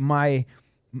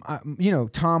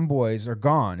 tomboys are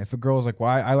gone. If a girl's like, well,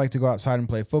 I like to go outside and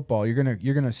play football,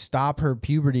 you're gonna stop her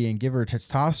puberty and give her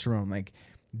testosterone. Like,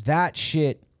 that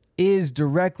shit is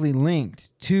directly linked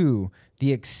to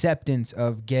the acceptance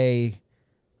of gay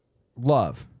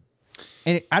love.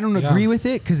 And I don't agree with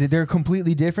it because they're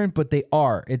completely different, but they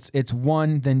are. It's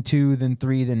one, then two, then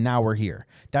three, then now we're here.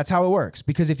 That's how it works.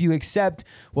 Because if you accept,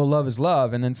 well, love is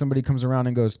love, and then somebody comes around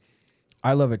and goes,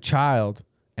 I love a child,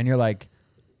 and you're like,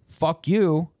 fuck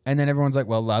you, and then everyone's like,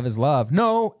 well, love is love.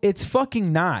 No, it's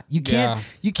fucking not. You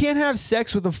can't have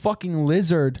sex with a fucking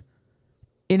lizard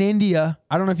in India.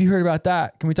 I don't know if you heard about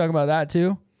that. Can we talk about that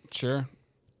too? Sure.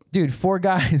 Dude, four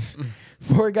guys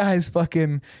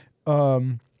fucking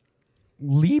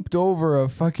leaped over a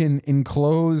fucking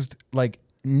enclosed like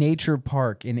nature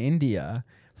park in India,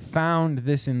 found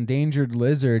this endangered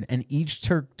lizard, and each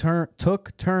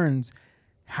took turns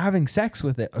having sex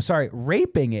with it. Oh, sorry,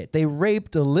 raping it. They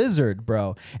raped a lizard,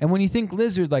 bro. And when you think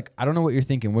lizard, like, I don't know what you're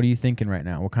thinking. What are you thinking right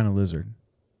now? What kind of lizard?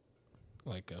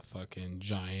 Like a fucking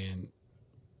giant,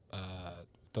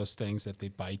 those things that they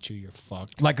bite you, you're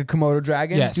fucked. Like a Komodo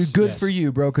dragon? Yes, Dude, good yes. for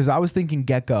you, bro. Because I was thinking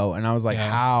gecko, and I was like,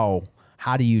 Yeah.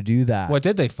 How do you do that? What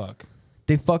did they fuck?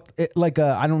 They fucked it like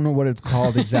a, I don't know what it's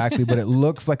called exactly, but it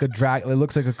looks like a It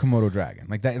looks like a Komodo dragon,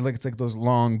 like that. It's like those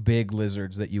long, big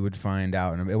lizards that you would find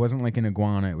out. And it wasn't like an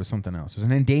iguana; it was something else. It was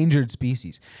an endangered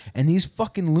species. And these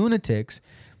fucking lunatics,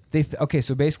 okay.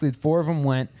 So basically, 4 of them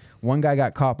went. One guy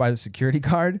got caught by the security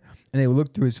guard, and they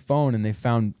looked through his phone, and they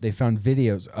found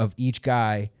videos of each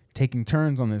guy taking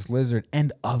turns on this lizard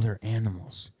and other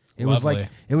animals. It was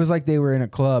like they were in a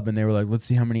club, and they were like, "Let's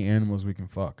see how many animals we can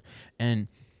fuck." And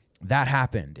that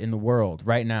happened in the world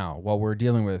right now while we're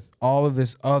dealing with all of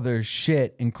this other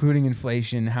shit, including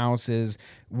inflation, houses,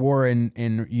 war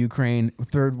in Ukraine,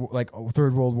 third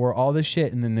World War, all this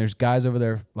shit. And then there's guys over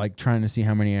there like trying to see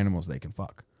how many animals they can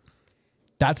fuck.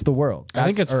 That's the world. I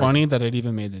think That's it's Earth. funny that it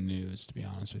even made the news, to be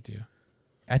honest with you.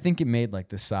 I think it made like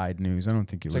the side news. I don't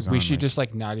think it It's was like we on, should just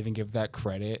like not even give that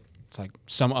credit. It's like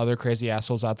some other crazy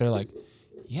assholes out there like,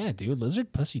 yeah, dude,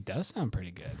 lizard pussy does sound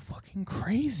pretty good. fucking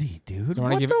crazy, dude. Don't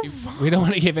wanna What give, the fuck? we don't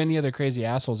want to give any other crazy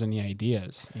assholes any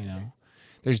ideas, you know.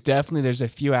 There's a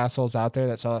few assholes out there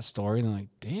that saw that story and they're like,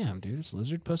 damn, dude, is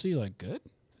lizard pussy like good?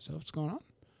 Is that what's going on?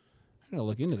 I gotta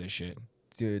look into this shit.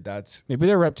 Dude, that's Maybe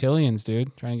they're reptilians,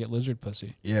 dude, trying to get lizard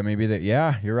pussy. yeah, maybe that.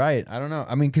 Yeah, you're right. I don't know.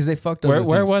 I mean, because they fucked. Where other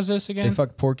where things. was this They again?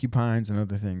 fucked porcupines and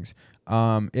other things.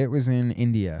 It was in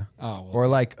India, Oh, well, or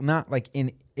like not like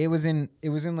in. It was in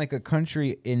like a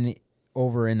country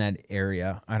over in that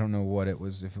area. I don't know what it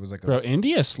was. If it was like bro,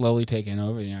 India's slowly taking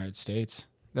over the United States.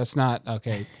 That's not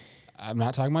okay. I'm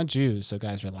not talking about Jews, so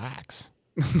guys, relax.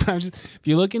 If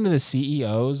you look into the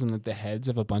CEOs and the heads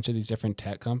of a bunch of these different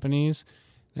tech companies,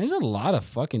 there's a lot of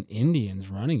fucking Indians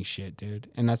running shit, dude.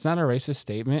 And that's not a racist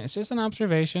statement. It's just an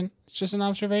observation. It's just an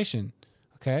observation.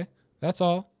 Okay? That's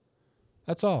all.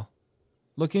 That's all.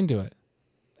 Look into it.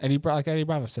 Like Eddie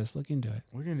Bravo says, look into it.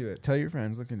 look into it. Tell your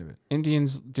friends. Look into it.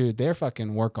 Indians, dude, they're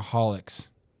fucking workaholics.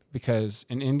 Because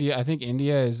in India, I think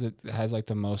India has like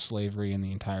the most slavery in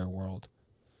the entire world.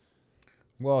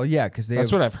 Well, yeah, because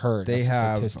That's what I've heard. They That's a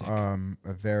have statistic.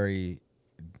 a very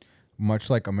much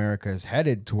like America is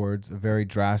headed towards a very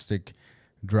drastic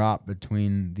drop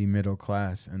between the middle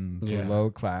class and the Yeah. low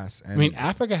class. And I mean,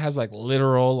 Africa has like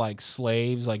literal like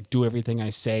slaves, like do everything I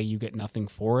say, you get nothing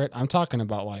for it. I'm talking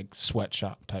about like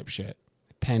sweatshop type shit,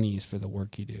 pennies for the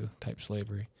work you do type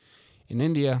slavery. In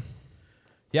India,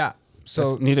 yeah.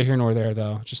 So that's neither here nor there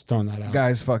though. Just throwing that out.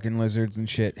 guys, fucking lizards and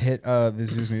shit. Hit the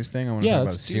Zeus News thing. I want to Yeah, talk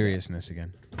about let's do that. seriousness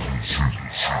again.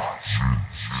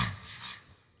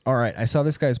 All right, I saw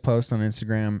this guy's post on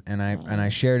Instagram, and I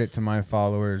shared it to my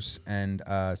followers and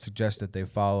suggest that they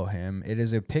follow him. It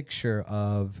is a picture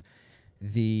of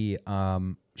the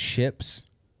ships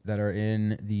that are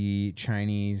in the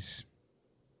Chinese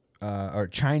or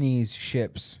Chinese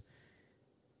ships,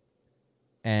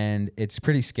 and it's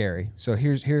pretty scary. So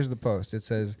here's the post. It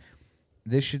says,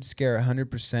 "This should scare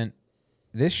 100%.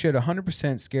 This should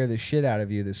 100% scare the shit out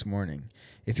of you this morning.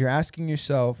 If you're asking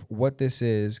yourself what this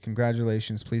is,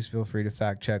 congratulations. Please feel free to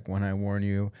fact check when I warn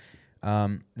you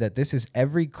that this is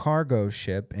every cargo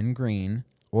ship in green,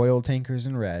 oil tankers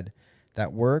in red,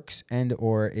 that works and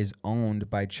or is owned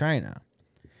by China.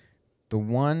 The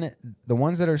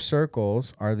ones that are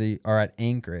circles are at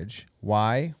Anchorage.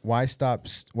 Why? Why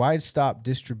stop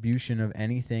distribution of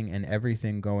anything and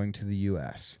everything going to the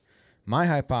U.S.? My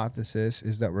hypothesis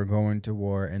is that we're going to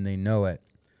war and they know it,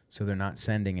 so they're not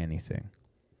sending anything.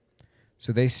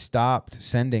 So they stopped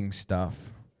sending stuff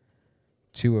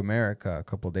to America a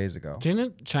couple days ago.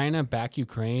 Didn't China back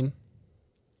Ukraine?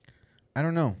 I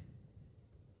don't know.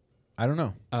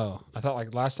 Oh, I thought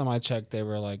like last time I checked, they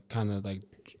were like kind of like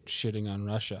shitting on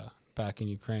Russia back in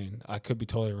Ukraine. I could be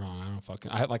totally wrong. I don't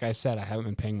fucking. Like I said, I haven't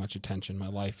been paying much attention. My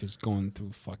life is going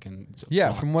through fucking.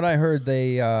 Yeah, from what I heard,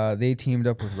 they teamed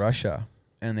up with Russia,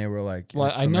 and they were like,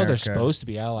 Well, I know they're America- supposed to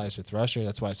be allies with Russia.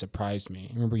 That's why it surprised me.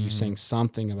 I remember you saying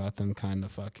something about them kind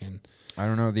of fucking I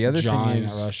don't know. The other thing jawing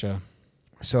is, at Russia.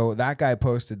 so that guy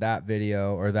posted that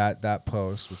video or that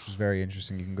post, which was very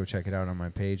interesting. You can go check it out on my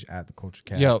page at the Culture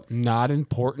Cat. Yo, not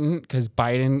important because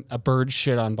a bird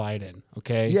shit on Biden.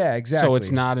 Okay. Yeah, exactly. So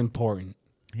it's not important.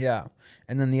 Yeah.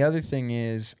 And then the other thing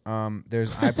is,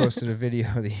 I posted a video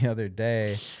the other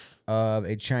day of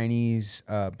a Chinese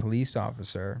police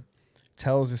officer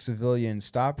tells a civilian,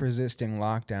 stop resisting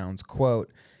lockdowns.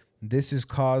 Quote, "This is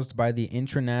caused by the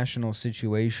international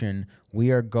situation.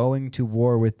 We are going to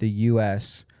war with the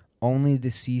U.S. only the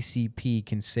CCP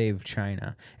can save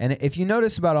China. And if you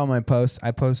notice about all my posts,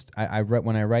 I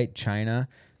when I write China,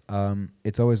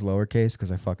 it's always lowercase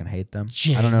because I fucking hate them.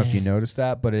 I don't know if you noticed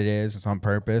that, but it is. It's on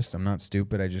purpose. I'm not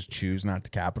stupid. I just choose not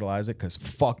to capitalize it because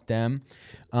fuck them.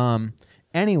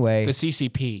 Anyway, The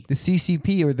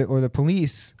CCP or the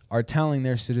police are telling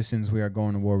their citizens we are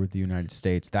going to war with the United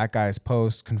States. That guy's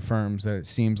post confirms that it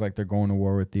seems like they're going to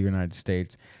war with the United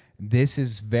States. This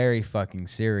is very fucking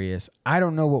serious. I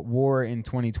don't know what war in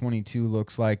 2022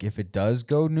 looks like if it does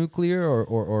go nuclear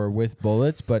or with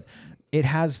bullets, but it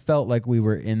has felt like we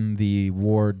were in the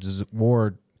war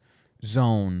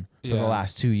zone for the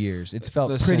last 2 years. It's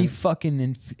felt pretty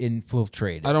fucking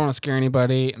infiltrated. I don't want to scare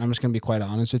anybody, and I'm just going to be quite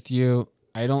honest with you.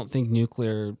 I don't think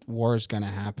nuclear war is going to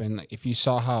happen. Like, if you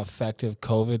saw how effective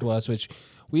COVID was, which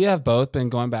we have both been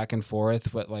going back and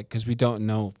forth, but like, because we don't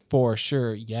know for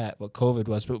sure yet what COVID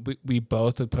was, but we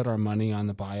both would put our money on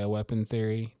the bioweapon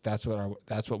theory. That's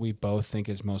what we both think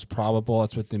is most probable.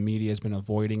 That's what the media has been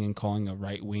avoiding and calling a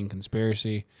right-wing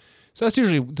conspiracy. So that's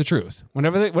usually the truth.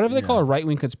 Whatever they call a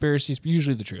right-wing conspiracy is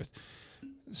usually the truth.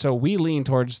 So we lean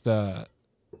towards the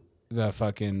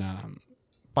fucking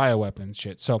bioweapons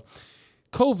shit. So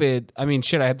COVID, I mean,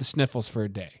 shit, I had the sniffles for a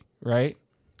day, right?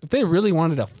 If they really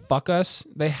wanted to fuck us,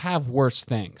 they have worse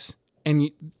things. And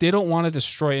they don't want to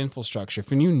destroy infrastructure. If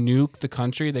when you nuke the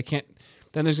country, they can't,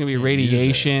 then there's going to be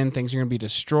radiation, things are going to be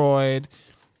destroyed.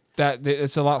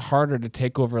 It's a lot harder to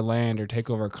take over land or take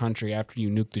over a country after you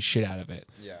nuke the shit out of it.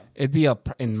 Yeah.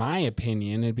 In my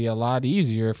opinion, it'd be a lot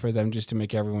easier for them just to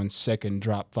make everyone sick and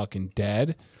drop fucking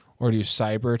dead, or do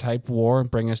cyber type war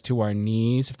and bring us to our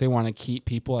knees if they want to keep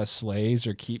people as slaves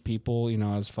or keep people,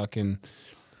 as fucking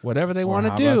whatever they want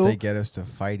to do. How about they get us to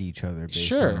fight each other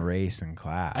based on race and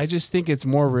class? I just think it's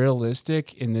more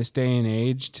realistic in this day and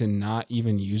age to not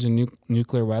even use a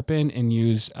nuclear weapon and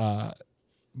use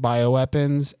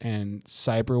bioweapons and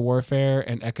cyber warfare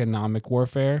and economic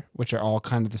warfare, which are all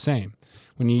kind of the same.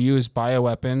 When you use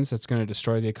bioweapons, that's going to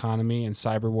destroy the economy, and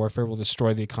cyber warfare will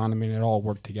destroy the economy, and it all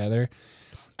work together.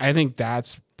 I think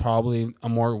that's probably a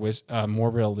more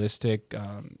realistic,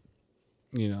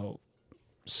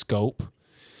 scope.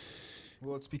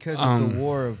 Well, it's because it's a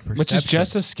war of perception. Which is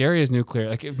just as scary as nuclear.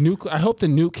 Like if I hope the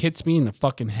nuke hits me in the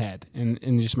fucking head, and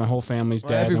just my whole family's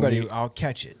dead. Everybody, I'll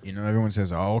catch it. Everyone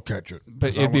says I'll catch it.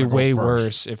 But it'd be way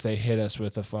worse if they hit us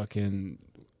with a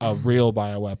real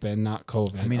bioweapon, not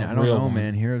COVID. I mean, I don't know,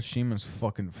 man. Hiroshima's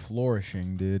fucking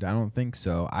flourishing, dude. I don't think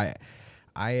so. I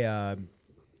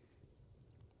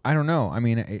don't know. I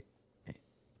mean, it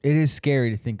is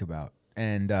scary to think about.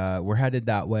 And we're headed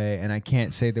that way. And I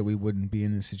can't say that we wouldn't be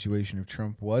in this situation if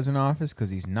Trump was in office,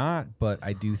 because he's not. But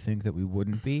I do think that we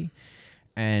wouldn't be.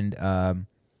 And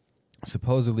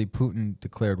supposedly Putin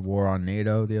declared war on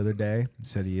NATO the other day.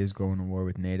 Said he is going to war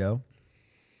with NATO.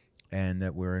 And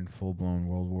that we're in full-blown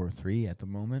World War III at the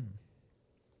moment.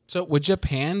 So would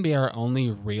Japan be our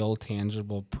only real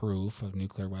tangible proof of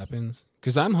nuclear weapons?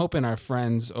 Because I'm hoping our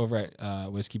friends over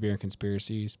at Whiskey, Beer, and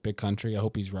Conspiracies, Big Country, I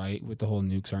hope he's right with the whole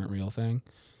nukes aren't real thing.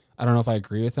 I don't know if I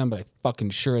agree with him, but I fucking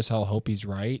sure as hell hope he's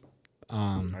right.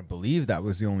 I believe that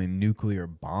was the only nuclear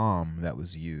bomb that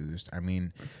was used. I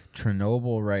mean,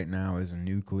 Chernobyl right now is a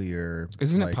nuclear...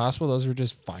 Isn't it possible those are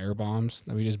just fire bombs?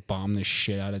 That we just bomb the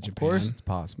shit out of Japan? Of course it's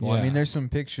possible. Yeah. I mean, there's some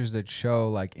pictures that show,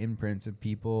 like, imprints of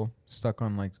people stuck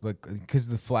on, like because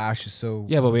the flash is so...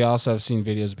 Yeah, but we also have seen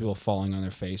videos of people falling on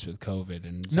their face with COVID.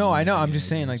 And no, I know. I'm just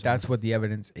saying, like, that's what the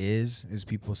evidence is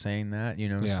people saying that,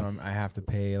 Yeah. So I have to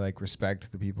pay, like, respect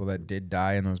to the people that did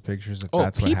die in those pictures if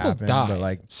that's what happened. Died. But,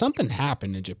 like... Something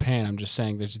happened in Japan. I'm just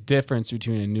saying there's a difference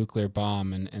between a nuclear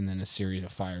bomb and then a series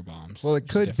of fire bombs. Well, it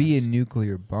could be a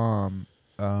nuclear bomb,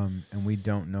 and we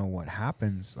don't know what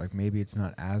happens. Like, maybe it's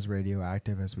not as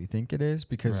radioactive as we think it is,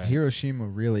 because Hiroshima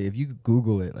really, if you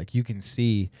Google it, like, you can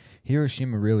see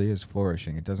Hiroshima really is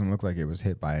flourishing. It doesn't look like it was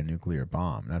hit by a nuclear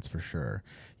bomb, that's for sure.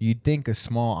 You'd think a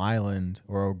small island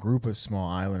or a group of small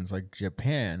islands like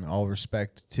Japan, all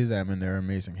respect to them and their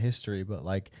amazing history, but,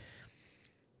 like,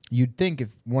 you'd think if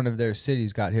one of their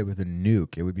cities got hit with a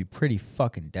nuke, it would be pretty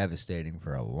fucking devastating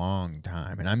for a long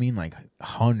time. And I mean, like,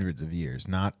 hundreds of years,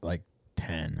 not like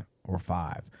 10 or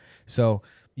 5. So,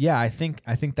 yeah, I think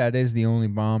that is the only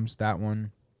bombs. That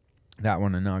one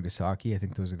in Nagasaki, I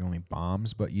think those are the only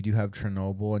bombs. But you do have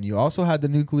Chernobyl, and you also had the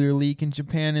nuclear leak in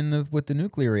Japan with the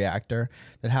nuclear reactor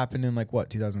that happened in, like, what,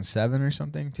 2007 or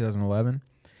something, 2011?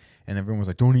 And everyone was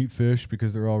like, don't eat fish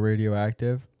because they're all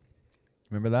radioactive.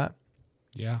 Remember that?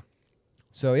 Yeah.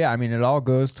 So yeah, I mean, it all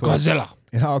goes towards Godzilla.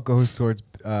 It all goes towards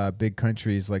Big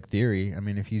Country's, like, theory. I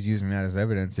mean, if he's using that as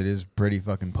evidence, it is pretty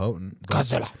fucking potent.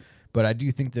 Godzilla. But I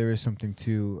do think there is something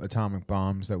to atomic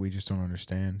bombs that we just don't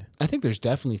understand. I think there's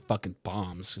definitely fucking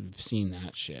bombs. We've seen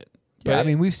that shit. Yeah, But I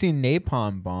mean, we've seen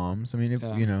napalm bombs. I mean,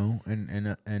 Yeah. you know,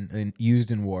 and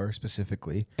used in war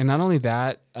specifically. And not only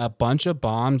that, a bunch of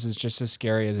bombs is just as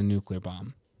scary as a nuclear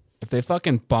bomb. If they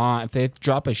fucking bomb, if they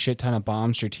drop a shit ton of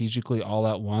bombs strategically all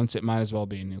at once, it might as well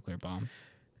be a nuclear bomb.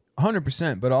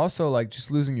 100%, but also like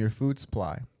just losing your food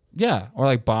supply. Yeah, or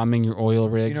like bombing your oil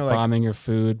rigs, like bombing your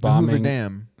food, The Hoover bombing.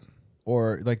 Dam,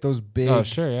 or like those big, Oh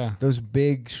sure, yeah. those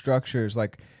big structures,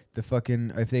 like the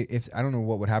fucking if I don't know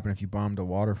what would happen if you bombed a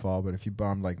waterfall, but if you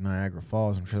bombed like Niagara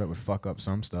Falls, I'm sure that would fuck up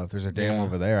some stuff. There's a dam Yeah.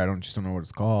 over there. I don't know what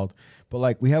it's called, but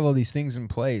like we have all these things in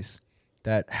place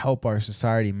that help our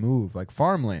society move, like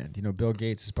farmland. You know, Bill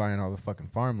Gates is buying all the fucking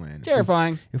farmland.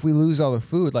 Terrifying. If we lose all the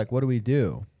food, like what do we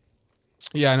do?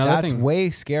 Yeah, another That's thing. way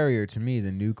scarier to me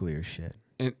than nuclear shit.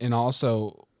 And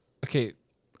also, okay,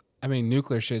 I mean,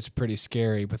 nuclear shit's pretty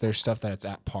scary, but there's stuff that's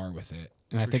at par with it.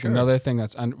 And I think sure. another thing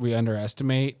that's we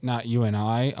underestimate, not you and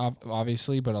I,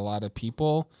 obviously, but a lot of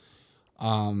people,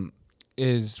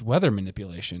 is weather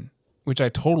manipulation, which I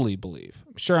totally believe.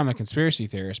 Sure, I'm a conspiracy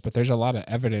theorist, but there's a lot of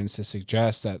evidence to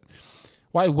suggest that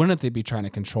why wouldn't they be trying to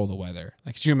control the weather?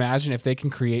 Like, could you imagine if they can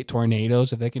create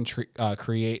tornadoes, if they can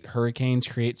create hurricanes,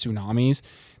 create tsunamis,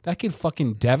 that could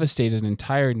fucking devastate an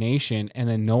entire nation, and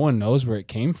then no one knows where it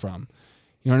came from.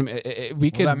 You know what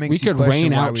I mean? We could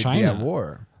rain out Be China. at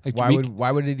war. Like,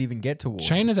 why would it even get to war?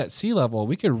 China's at sea level.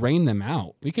 We could rain them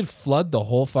out. We could flood the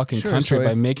whole fucking Sure, country so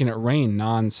by if- making it rain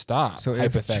nonstop. So if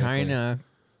hypothetically. China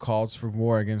calls for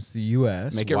war against the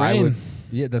U.S., Make it why rain. would?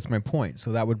 Yeah, that's my point.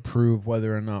 So that would prove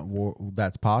whether or not war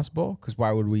that's possible. Because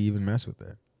why would we even mess with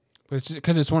it?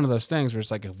 Because it's one of those things where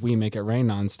it's like if we make it rain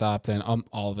nonstop, then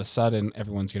all of a sudden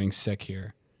everyone's getting sick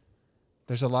here.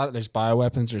 There's there's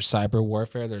bioweapons, there's cyber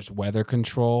warfare, there's weather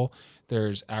control,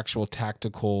 there's actual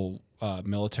tactical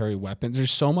military weapons.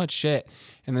 There's so much shit.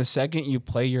 And the second you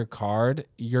play your card,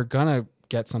 you're gonna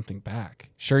get something back.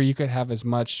 Sure, you could have as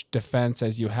much defense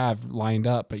as you have lined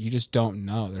up, but you just don't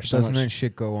know. There's so Doesn't much. that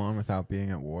shit go on without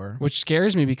being at war? Which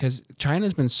scares me because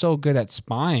China's been so good at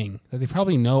spying that they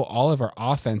probably know all of our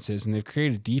offenses and they've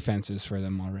created defenses for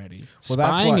them already. Well,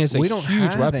 that's Spying why is a we don't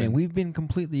huge have weapon. any. We've been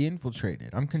completely infiltrated.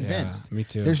 I'm convinced. Yeah, me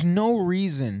too. There's no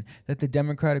reason that the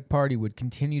Democratic Party would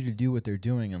continue to do what they're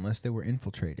doing unless they were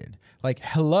infiltrated. Like,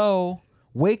 hello,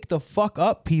 wake the fuck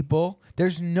up, people.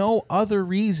 There's no other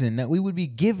reason that we would be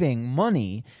giving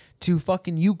money to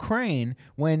fucking Ukraine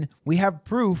when we have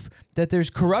proof that there's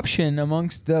corruption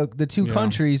amongst the two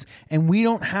countries and we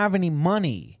don't have any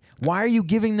money. Why are you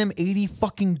giving them $80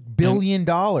 fucking billion?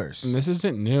 And this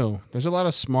isn't new. There's a lot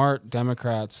of smart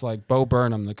Democrats like Bo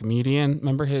Burnham, the comedian.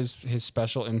 Remember his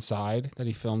special Inside that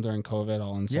he filmed during COVID,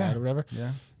 All Inside or whatever?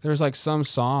 Yeah. There's like some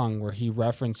song where he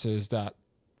references that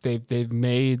they've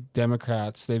made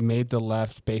Democrats, they've made the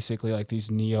left basically like these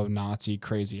neo-Nazi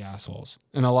crazy assholes.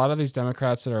 And a lot of these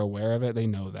Democrats that are aware of it, they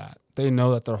know that. They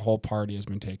know that their whole party has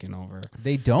been taken over.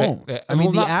 They don't. I well,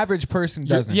 mean, not- the average person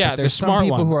Yeah, doesn't. yeah, but there's the some smart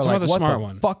people one. who are Some like, of the what smart the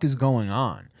one. fuck is going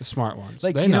on? The smart ones.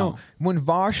 Like, they you know. know, when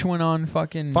Vosh went on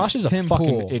fucking Vosh is a Tim fucking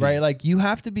Pool, idiot. right? Like, you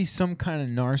have to be some kind of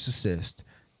narcissist.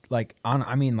 Like,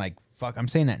 fuck, I'm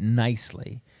saying that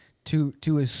nicely. To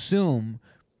assume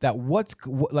that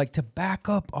like to back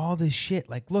up all this shit.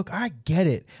 Like, look, I get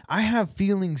it. I have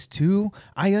feelings too.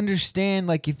 I understand.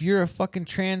 Like, if you're a fucking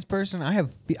trans person,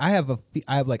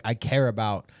 I care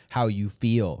about how you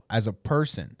feel as a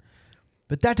person.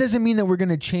 But that doesn't mean that we're going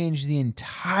to change the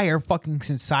entire fucking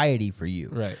society for you.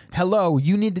 Right. Hello,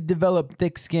 you need to develop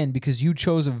thick skin because you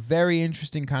chose a very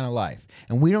interesting kind of life.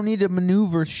 And we don't need to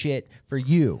maneuver shit for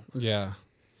you. Yeah.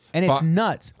 And it's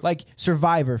nuts. Like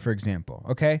Survivor, for example,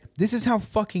 okay? This is how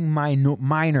fucking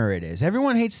minor it is.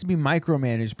 Everyone hates to be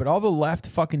micromanaged, but all the left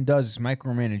fucking does is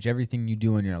micromanage everything you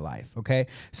do in your life, okay?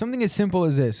 Something as simple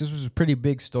as this. This was a pretty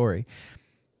big story.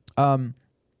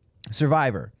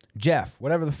 Survivor. Jeff,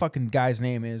 whatever the fucking guy's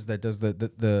name is that does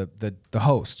the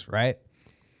host, right?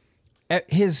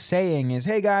 His saying is,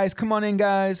 hey, guys, come on in,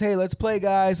 guys. Hey, let's play,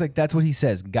 guys. Like, that's what he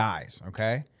says, guys,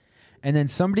 okay? And then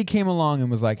somebody came along and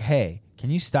was like, hey, can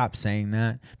you stop saying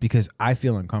that? Because I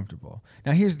feel uncomfortable.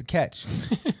 Now, here's the catch.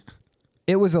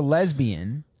 It was a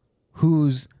lesbian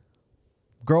whose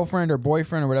girlfriend or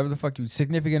boyfriend or whatever the fuck,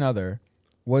 significant other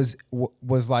was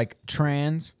like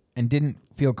trans and didn't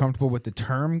feel comfortable with the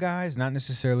term guys, not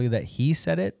necessarily that he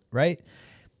said it, right?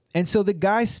 And so the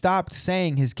guy stopped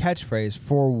saying his catchphrase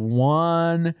for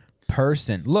one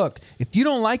person. Look, if you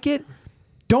don't like it,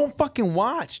 don't fucking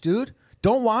watch, dude.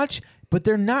 Don't watch, but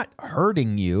they're not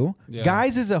hurting you. Yeah.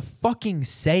 Guys is a fucking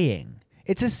saying.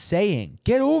 It's a saying.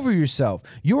 Get over yourself.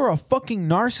 You're a fucking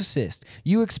narcissist.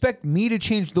 You expect me to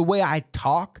change the way I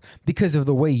talk because of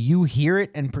the way you hear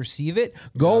it and perceive it?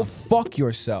 Go fuck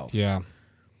yourself. Yeah.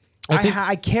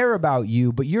 I care about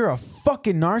you, but you're a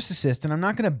fucking narcissist, and I'm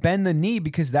not going to bend the knee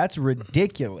because that's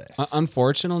ridiculous.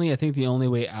 Unfortunately, I think the only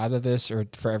way out of this, or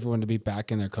for everyone to be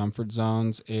back in their comfort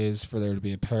zones, is for there to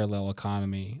be a parallel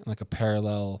economy, like a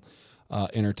parallel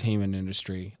entertainment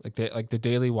industry. Like the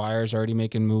Daily Wire is already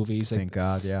making movies. Like, Thank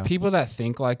God, yeah. People that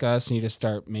think like us need to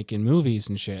start making movies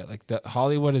and shit. Like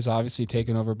Hollywood is obviously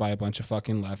taken over by a bunch of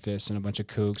fucking leftists and a bunch of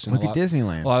kooks. And Look at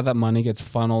Disneyland. A lot of that money gets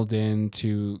funneled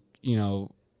into,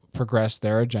 progress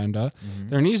their agenda.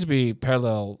 There needs to be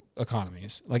parallel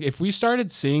economies. Like if we started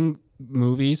seeing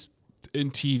movies in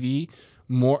TV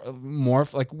more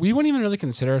like, we wouldn't even really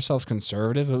consider ourselves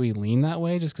conservative, but we lean that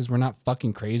way just because we're not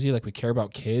fucking crazy. Like we care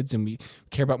about kids and we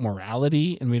care about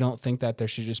morality, and we don't think that there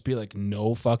should just be like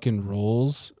no fucking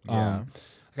rules. Yeah.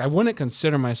 Like I wouldn't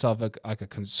consider myself like a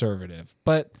conservative,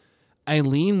 but I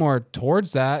lean more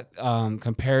towards that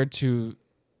compared to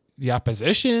the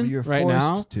opposition You're right forced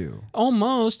now. to.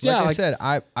 Almost, yeah. Like I said,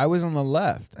 I was on the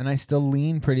left, and I still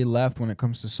lean pretty left when it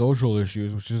comes to social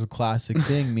issues, which is a classic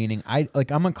thing. Meaning,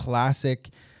 I'm a classic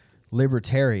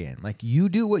libertarian. Like you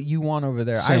do what you want over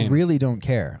there. I Same. really don't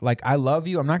care. Like I love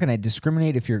you. I'm not going to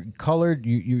discriminate if you're colored,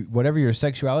 you whatever your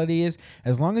sexuality is,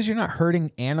 as long as you're not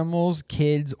hurting animals,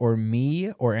 kids, or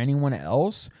me or anyone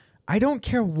else. I don't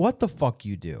care what the fuck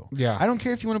you do. Yeah. I don't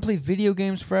care if you want to play video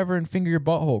games forever and finger your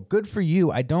butthole. Good for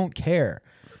you. I don't care.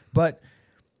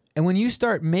 And when you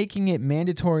start making it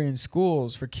mandatory in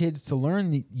schools for kids to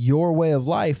learn your way of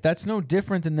life, that's no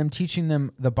different than them teaching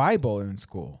them the Bible in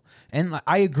school. And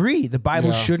I agree, the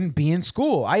Bible shouldn't be in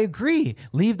school. I agree.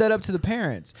 Leave that up to the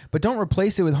parents. But don't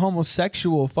replace it with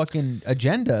homosexual fucking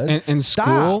agendas. And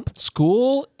Stop.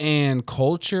 school and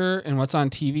culture and what's on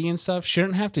TV and stuff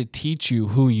shouldn't have to teach you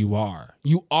who you are.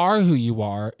 You are who you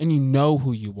are, and you know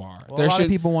who you are. Well, a lot of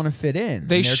people want to fit in.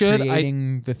 They and they're should.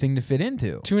 creating the thing to fit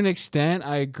into. To an extent,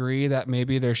 I agree that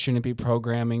maybe there shouldn't be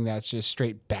programming that's just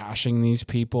straight bashing these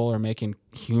people or making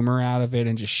humor out of it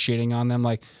and just shitting on them.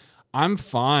 Like, I'm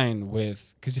fine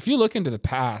with, because if you look into the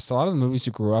past, a lot of the movies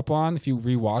you grew up on, if you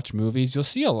rewatch movies, you'll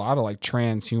see a lot of like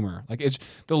trans humor. Like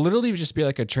they'll literally just be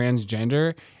like a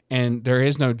transgender, and there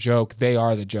is no joke. They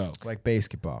are the joke. Like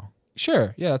basketball.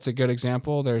 Sure, yeah, that's a good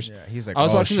example. He's like, I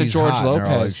was watching the she's George hot. And they're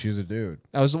all like, Lopez. she's a dude.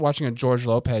 I was watching a George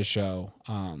Lopez show.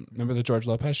 Remember the George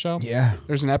Lopez show? Yeah.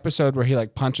 There's an episode where he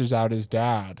like punches out his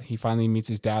dad. He finally meets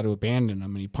his dad who abandoned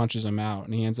him, and he punches him out,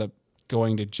 and he ends up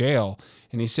going to jail,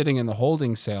 and he's sitting in the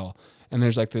holding cell. And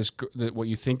there's like this, what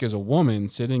you think is a woman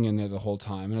sitting in there the whole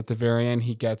time. And at the very end,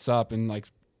 he gets up and like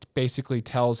basically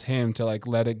tells him to like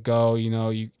let it go. You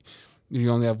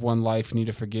only have one life. You need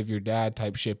to forgive your dad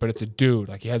type shit. But it's a dude.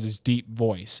 Like he has this deep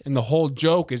voice. And the whole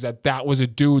joke is that was a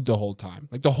dude the whole time.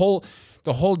 Like the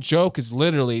whole joke is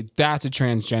literally that's a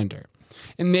transgender.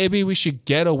 And maybe we should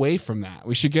get away from that.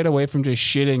 We should get away from just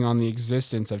shitting on the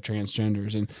existence of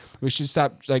transgenders, and we should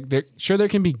stop. Like, there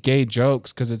can be gay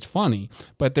jokes because it's funny,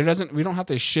 but we don't have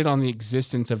to shit on the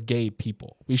existence of gay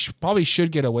people. We probably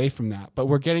should get away from that. But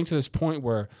we're getting to this point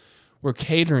where we're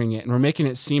catering it and we're making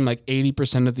it seem like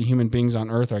 80% of the human beings on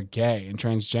earth are gay and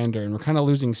transgender, and we're kind of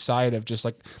losing sight of just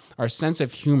like our sense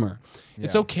of humor. Yeah.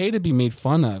 It's okay to be made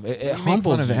fun of. It humbles make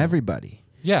fun of you. Everybody.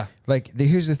 Yeah. Like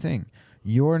here's the thing.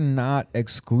 You're not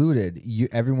excluded.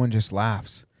 Everyone just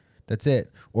laughs. That's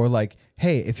it. Or like,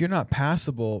 hey, if you're not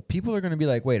passable, people are going to be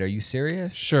like, wait, are you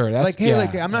serious? Sure. That's like,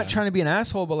 hey, I'm not trying to be an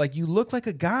asshole, but like you look like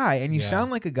a guy and you sound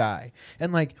like a guy.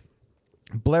 And like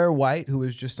Blair White, who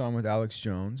was just on with Alex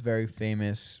Jones, very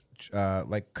famous,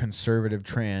 like conservative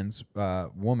trans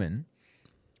woman.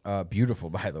 Beautiful,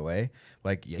 by the way.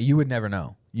 Like you would never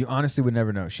know. You honestly would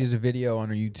never know. She has a video on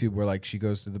her YouTube where like she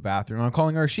goes to the bathroom. I'm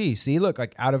calling her she. See, look,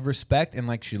 like out of respect, and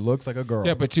like she looks like a girl.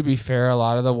 Yeah, but to be fair, a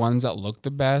lot of the ones that look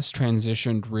the best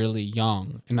transitioned really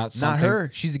young, and not something. Not her.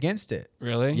 She's against it.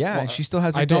 Really? Yeah, Well, and she still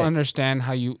has. Her I don't dick. understand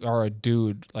how you are a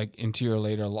dude like into your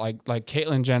later like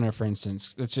Caitlyn Jenner, for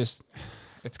instance. It's just.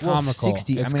 It's comical. Well,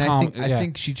 60. It's I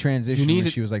think she transitioned when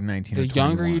she was like 19 or 21. The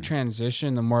younger you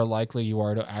transition, the more likely you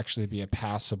are to actually be a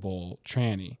passable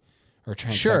tranny or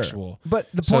transsexual. Sure. But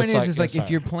the So point it's is like if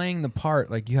you're playing the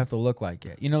part, like you have to look like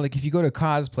it. You know, like if you go to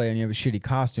cosplay and you have a shitty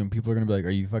costume, people are going to be like,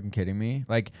 are you fucking kidding me?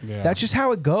 Like that's just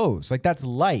how it goes. Like that's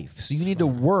life. So you need to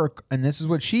work. And this is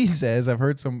what she says. I've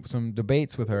heard some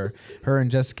debates with her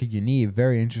and Jessica Yaniv.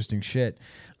 Very interesting shit.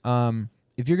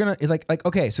 If you're gonna like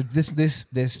okay, so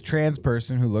this trans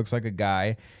person who looks like a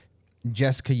guy,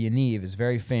 Jessica Yaniv, is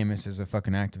very famous as a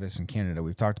fucking activist in Canada.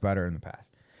 We've talked about her in the past,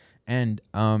 and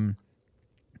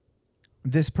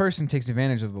this person takes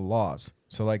advantage of the laws.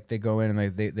 So like they go in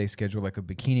and they schedule like a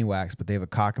bikini wax, but they have a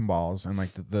cock and balls, and like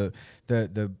the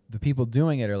people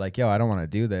doing it are like, yo, I don't want to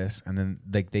do this, and then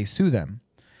they sue them.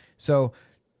 So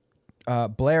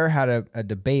Blair had a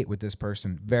debate with this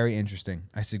person, very interesting.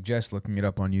 I suggest looking it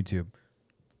up on YouTube.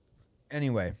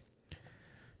 Anyway,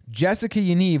 Jessica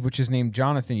Yaniv, which is named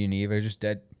Jonathan Yaniv, I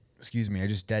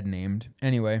just dead named.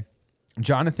 Anyway,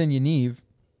 Jonathan Yaniv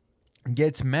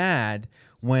gets mad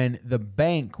when the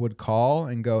bank would call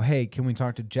and go, hey, can we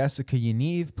talk to Jessica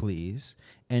Yaniv, please?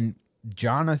 And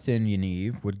Jonathan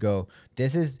Yaniv would go,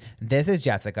 this is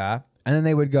Jessica. And then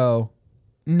they would go,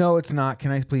 no, it's not.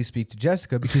 Can I please speak to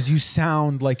Jessica? Because you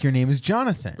sound like your name is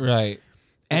Jonathan. Right.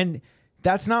 And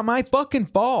that's not my fucking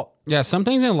fault. Yeah, some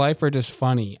things in life are just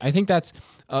funny. I think that's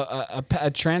a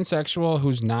transsexual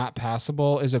who's not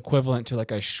passable is equivalent to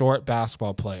like a short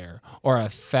basketball player or a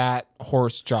fat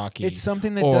horse jockey. It's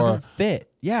something that doesn't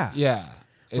fit. Yeah. Yeah.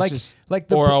 It's Like- just, like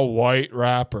the or po- a white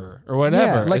rapper or whatever.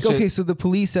 Yeah, like It's just- okay, so the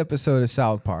police episode of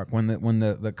South Park when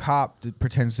the cop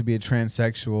pretends to be a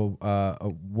transsexual a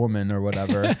woman or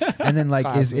whatever, and then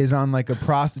like is on like a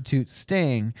prostitute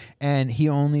sting, and he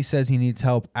only says he needs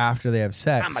help after they have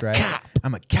sex.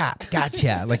 I'm a cop.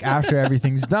 Gotcha. Like after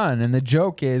everything's done, and the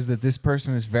joke is that this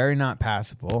person is very not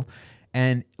passable,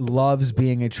 and loves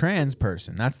being a trans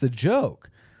person. That's the joke.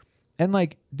 And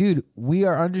like, dude, we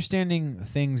are understanding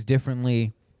things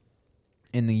differently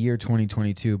in the year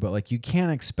 2022, but like you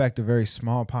can't expect a very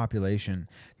small population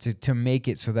to make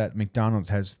it so that McDonald's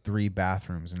has 3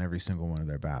 bathrooms in every single one of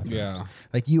their bathrooms. Yeah.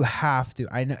 Like you have to.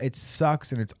 I know it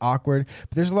sucks and it's awkward,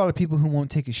 but there's a lot of people who won't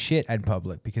take a shit in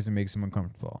public because it makes them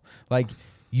uncomfortable. Like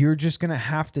you're just gonna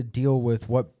have to deal with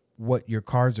what your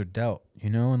cards are dealt, you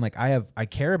know? And like I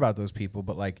care about those people,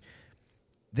 but like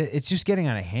it's just getting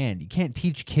out of hand. You can't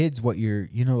teach kids what you're,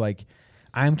 you know, like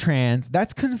I'm trans.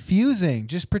 That's confusing.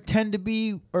 Just pretend to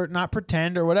be, or not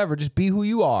pretend or whatever. Just be who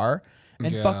you are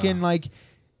and fucking like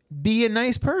be a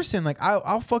nice person. Like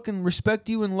I'll fucking respect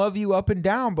you and love you up and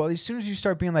down. But as soon as you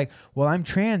start being like, well, I'm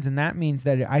trans and that means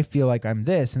that I feel like I'm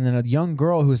this. And then a young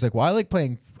girl who's like, well, I like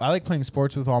playing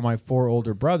sports with all my 4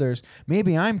 older brothers.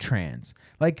 Maybe I'm trans.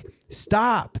 Like,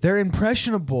 stop. They're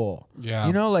impressionable. Yeah.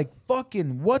 You know, like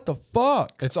fucking what the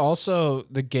fuck? It's also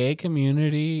the gay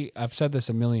community. I've said this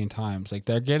a million times. Like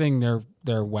they're getting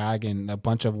their wagon, a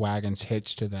bunch of wagons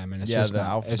hitched to them, and it's Yeah, just the not,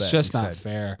 alphabet, it's just you not said.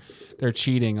 fair. They're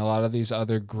cheating. A lot of these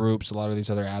other groups, a lot of these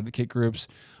other advocate groups,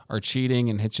 are cheating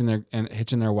and hitching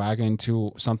their wagon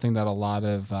to something that a lot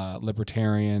of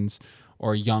libertarians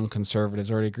or young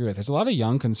conservatives already agree with. There's a lot of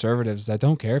young conservatives that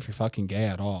don't care if you're fucking gay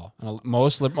at all. And all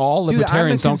Dude,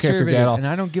 libertarians I'm a don't care if you're gay at all. and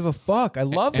I don't give a fuck. I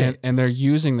love and, it. and they're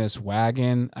using this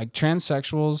wagon. Like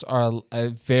transsexuals are a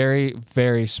very,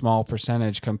 very small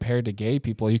percentage compared to gay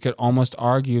people. You could almost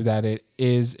argue that it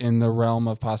is in the realm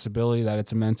of possibility that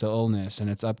it's a mental illness, and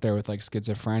it's up there with like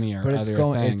schizophrenia or But other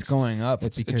it's things. going up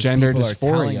It's because gender people are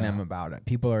telling dysphoria. them about it.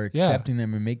 People are accepting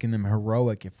them and making them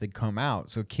heroic if they come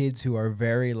out. So kids who are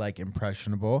very like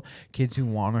impressionable, kids who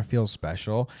want to feel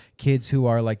special, kids who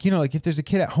are like, you know, like if there's a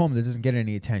kid at home that doesn't get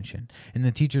any attention and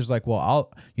the teacher's like,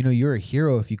 well, you're a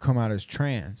hero if you come out as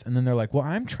trans. And then they're like, well,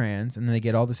 I'm trans. And then they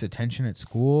get all this attention at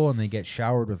school and they get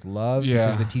showered with love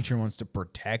because the teacher wants to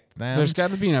protect them. There's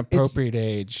got to be an appropriate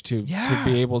age to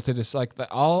be able to just like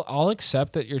I'll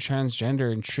accept that you're transgender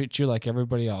and treat you like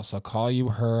everybody else. I'll call you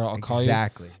her. I'll call you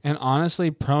exactly. And honestly,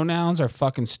 pronouns are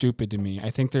fucking stupid to me. I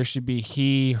think there should be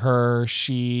he, her,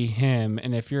 she, him.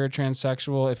 And if you're a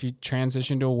transsexual, if you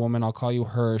transition to a woman, I'll call you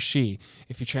her, she.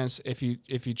 If you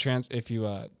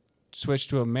switch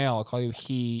to a male, I'll call you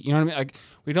he. You know what I mean? Like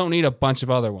we don't need a bunch of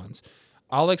other ones.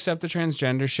 I'll accept the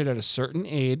transgender shit at a certain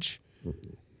age.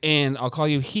 And I'll call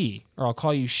you he or I'll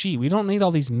call you she. We don't need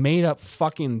all these made up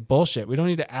fucking bullshit. We don't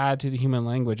need to add to the human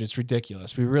language. It's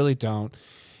ridiculous. We really don't.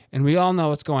 And we all know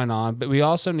what's going on, but we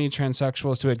also need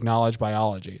transsexuals to acknowledge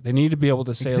biology. They need to be able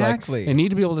to say, Exactly. they need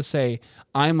to be able to say,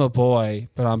 I'm a boy,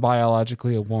 but I'm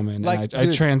biologically a woman. Like, and I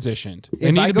dude, transitioned. They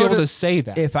if need I to be go able to- to say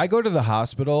that. If I go to the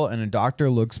hospital and a doctor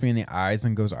looks me in the eyes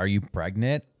and goes, "Are you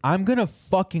pregnant?" I'm going to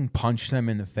fucking punch them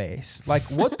in the face. Like,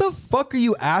 what the fuck are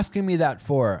you asking me that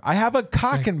for? I have a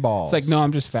cock and balls. It's like, no,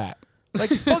 I'm just fat. Like,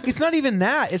 fuck, it's not even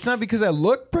that. It's not because I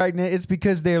look pregnant. It's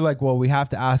because they're like, well, we have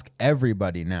to ask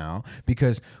everybody now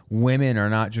because women are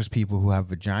not just people who have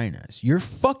vaginas. You're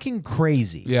fucking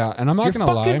crazy. Yeah, and I'm not You're going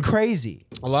to lie. fucking crazy.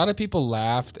 A lot of people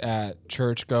laughed at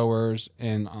churchgoers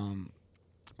and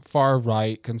far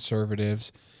right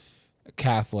conservatives,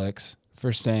 Catholics,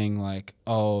 for saying like,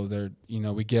 oh, they're,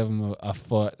 we give them a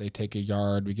foot, they take a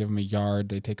yard. We give them a yard,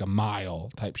 they take a mile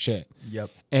type shit. Yep.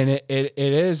 And it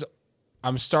is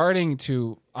I'm starting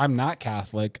to. I'm not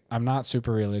Catholic. I'm not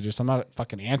super religious. I'm not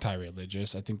fucking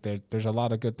anti-religious. I think there's a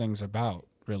lot of good things about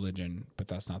religion, but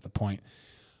that's not the point.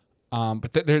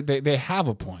 But they have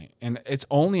a point, and it's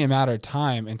only a matter of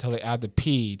time until they add the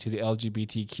P to the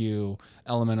LGBTQ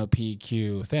elemental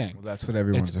PQ thing. Well, that's what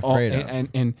everyone's It's afraid all, of.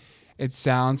 and it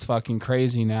sounds fucking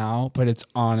crazy now, but it's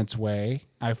on its way.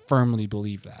 I firmly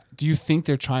believe that. Do you think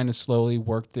they're trying to slowly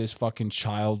work this fucking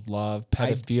child love,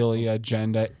 pedophilia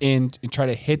agenda in and try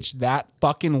to hitch that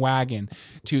fucking wagon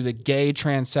to the gay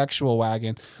transsexual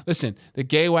wagon? Listen, the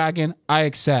gay wagon, I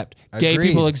accept. Gay Agreed.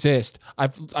 people exist.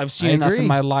 I've seen enough agree. in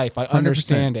my life. I 100%.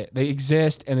 understand it. They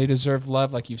exist and they deserve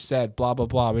love, like you've said. Blah blah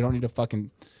blah. We don't need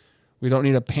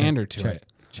to pander to it.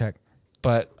 Check.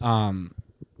 But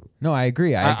No, I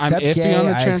agree. I'm accept iffy gay. on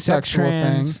the I accept transsexual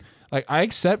trans. thing. Like, I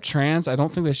accept trans. I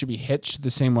don't think they should be hitched to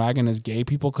the same wagon as gay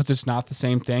people because it's not the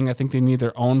same thing. I think they need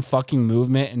their own fucking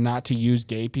movement and not to use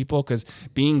gay people because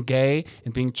being gay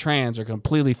and being trans are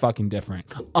completely fucking different.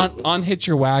 Unhitch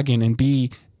your wagon and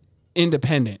be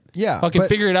independent. Yeah, Fucking but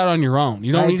figure it out on your own.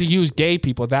 You don't I need to use gay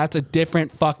people. That's a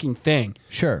different fucking thing.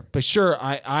 Sure. But sure,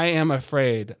 I am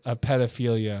afraid of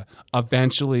pedophilia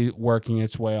eventually working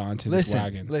its way onto this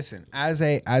wagon. Listen, as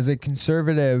a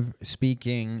conservative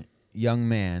speaking young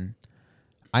man,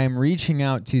 I am reaching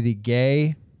out to the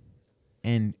gay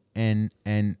and the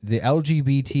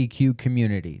LGBTQ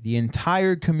community, the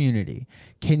entire community.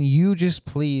 Can you just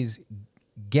please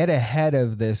get ahead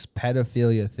of this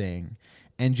pedophilia thing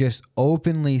and just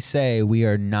openly say we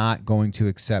are not going to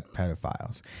accept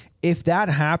pedophiles? If that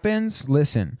happens,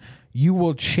 listen, you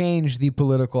will change the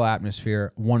political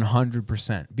atmosphere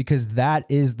 100% because that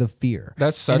is the fear.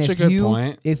 That's such And a good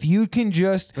point. If you can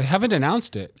just They haven't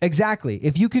announced it. exactly,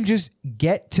 if you can just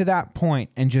get to that point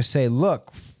and just say,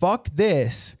 look, fuck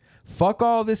this, fuck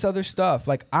all this other stuff.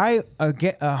 Like I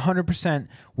get 100%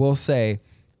 will say,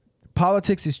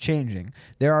 politics is changing.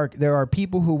 There are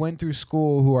people who went through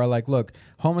school who are like, look,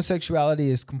 homosexuality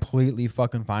is completely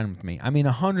fucking fine with me. I mean,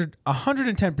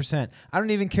 110%. I don't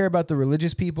even care about the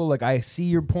religious people. Like, I see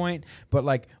your point, but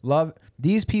like, love,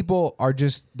 these people are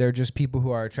they're just people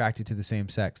who are attracted to the same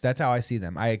sex. That's how I see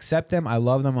them. I accept them. I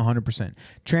love them 100%.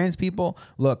 Trans people,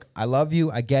 look, I love you.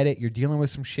 I get it. You're dealing with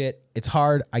some shit. It's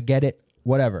hard. I get it.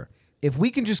 Whatever. If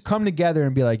we can just come together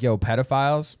and be like, yo,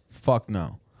 pedophiles, fuck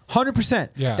no.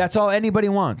 100%. Yeah. That's all anybody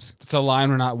wants. It's a line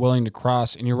we're not willing to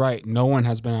cross. And you're right. No one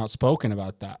has been outspoken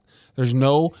about that. There's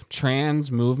no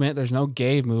trans movement. There's no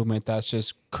gay movement that's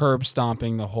just curb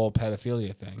stomping the whole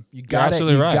pedophilia thing. You You're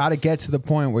absolutely right. got to get to the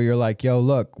point where you're like, yo,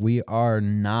 look, we are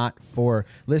not for,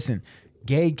 listen,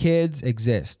 gay kids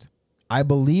exist. I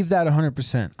believe that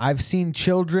 100%. I've seen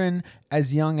children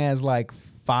as young as like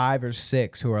 5 or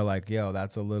 6 who are like, yo,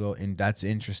 that's that's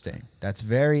interesting. That's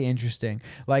very interesting.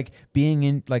 Like being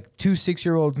in like 2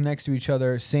 6-year-olds next to each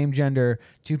other, same gender,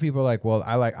 2 people are like, well,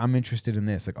 I'm interested in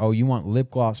this. Like, oh, you want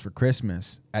lip gloss for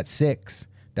Christmas at 6.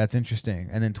 That's interesting.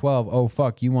 And then 12, oh,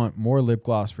 fuck, you want more lip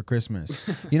gloss for Christmas.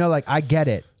 You know, like I get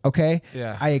it. Okay.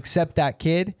 Yeah. I accept that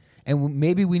kid. And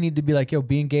maybe we need to be like, yo,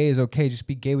 being gay is okay. Just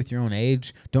be gay with your own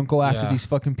age. Don't go after Yeah. these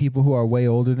fucking people who are way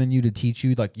older than you to teach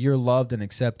you. Like, you're loved and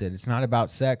accepted. It's not about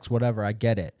sex, whatever. I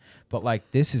get it. But like,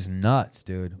 this is nuts,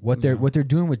 dude. What they're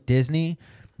doing with Disney,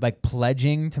 like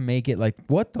pledging to make it like,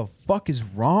 what the fuck is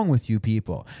wrong with you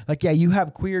people? Like, yeah, you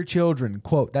have queer children.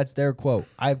 Quote. That's their quote.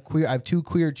 I have 2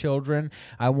 queer children.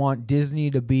 I want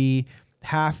Disney to be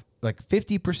half, like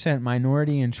 50%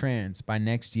 minority and trans by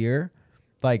next year.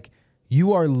 Like,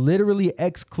 you are literally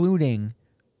excluding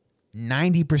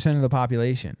 90% of the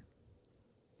population.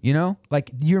 You know,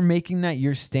 like you're making that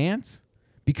your stance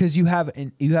because you have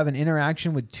an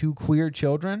interaction with 2 queer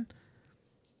children.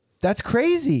 That's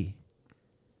crazy.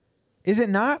 Is it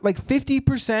not? Like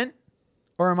 50%,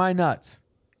 or am I nuts?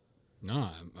 No,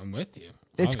 I'm with you.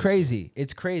 It's Obviously. crazy.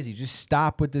 It's crazy. Just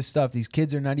stop with this stuff. These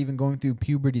kids are not even going through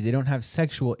puberty. They don't have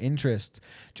sexual interests.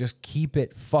 Just keep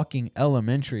it fucking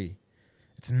elementary.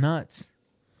 It's nuts.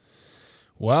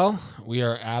 Well, we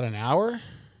are at an hour,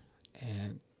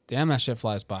 and damn, that shit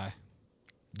flies by.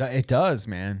 It does,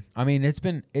 man. I mean, there's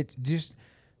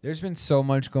been so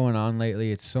much going on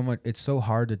lately. It's so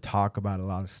hard to talk about a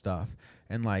lot of stuff.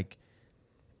 And like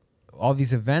all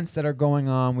these events that are going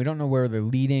on, we don't know where they're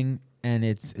leading, and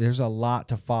there's a lot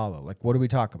to follow. Like, what do we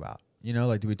talk about? You know,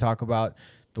 like, do we talk about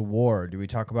the war? Do we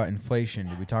talk about inflation?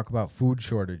 Do we talk about food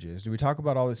shortages? Do we talk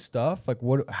about all this stuff? Like,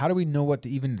 how do we know what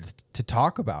to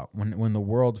talk about when the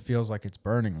world feels like it's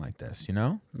burning like this, you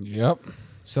know? Yep.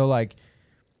 So like,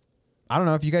 I don't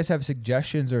know if you guys have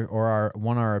suggestions or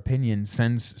want our opinions,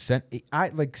 send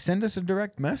us a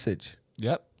direct message.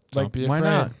 Yep. Don't be why afraid.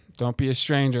 not? Don't be a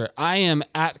stranger. I am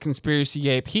at Conspiracy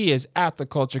Ape. He is at the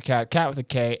Culture Cat, cat with a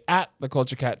K, at the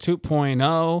Culture Cat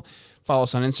 2.0. Follow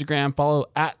us on Instagram. Follow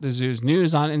at the Zoos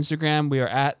News on Instagram. We are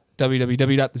at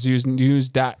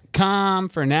www.thezoosnews.com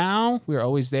for now. We're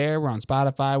always there. We're on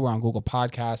Spotify. We're on Google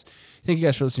Podcasts. Thank you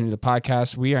guys for listening to the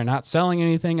podcast. We are not selling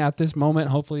anything at this moment.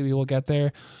 Hopefully we will get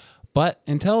there. But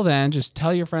until then, just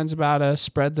tell your friends about us.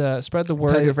 Spread the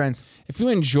word. Tell your friends. If you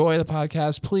enjoy the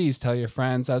podcast, please tell your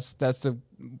friends. That's the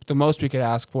most we could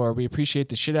ask for. We appreciate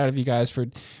the shit out of you guys for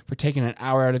taking an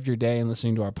hour out of your day and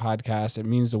listening to our podcast. It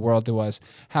means the world to us.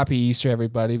 Happy Easter,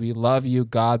 everybody. We love you.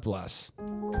 God bless.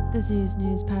 The Zoos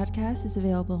News podcast is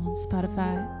available on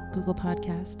Spotify, Google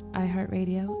Podcast,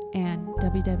 iHeartRadio, and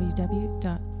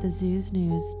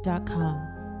www.thezoosnews.com.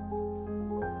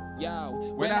 Yo,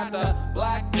 we're not the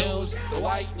black news, the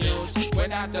white news. We're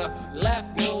not the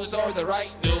left news or the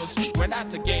right news. We're not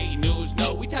the gay news,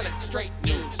 no, we tell it straight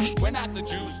news. We're not the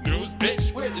Jews news,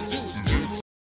 bitch, we're the Zeus news.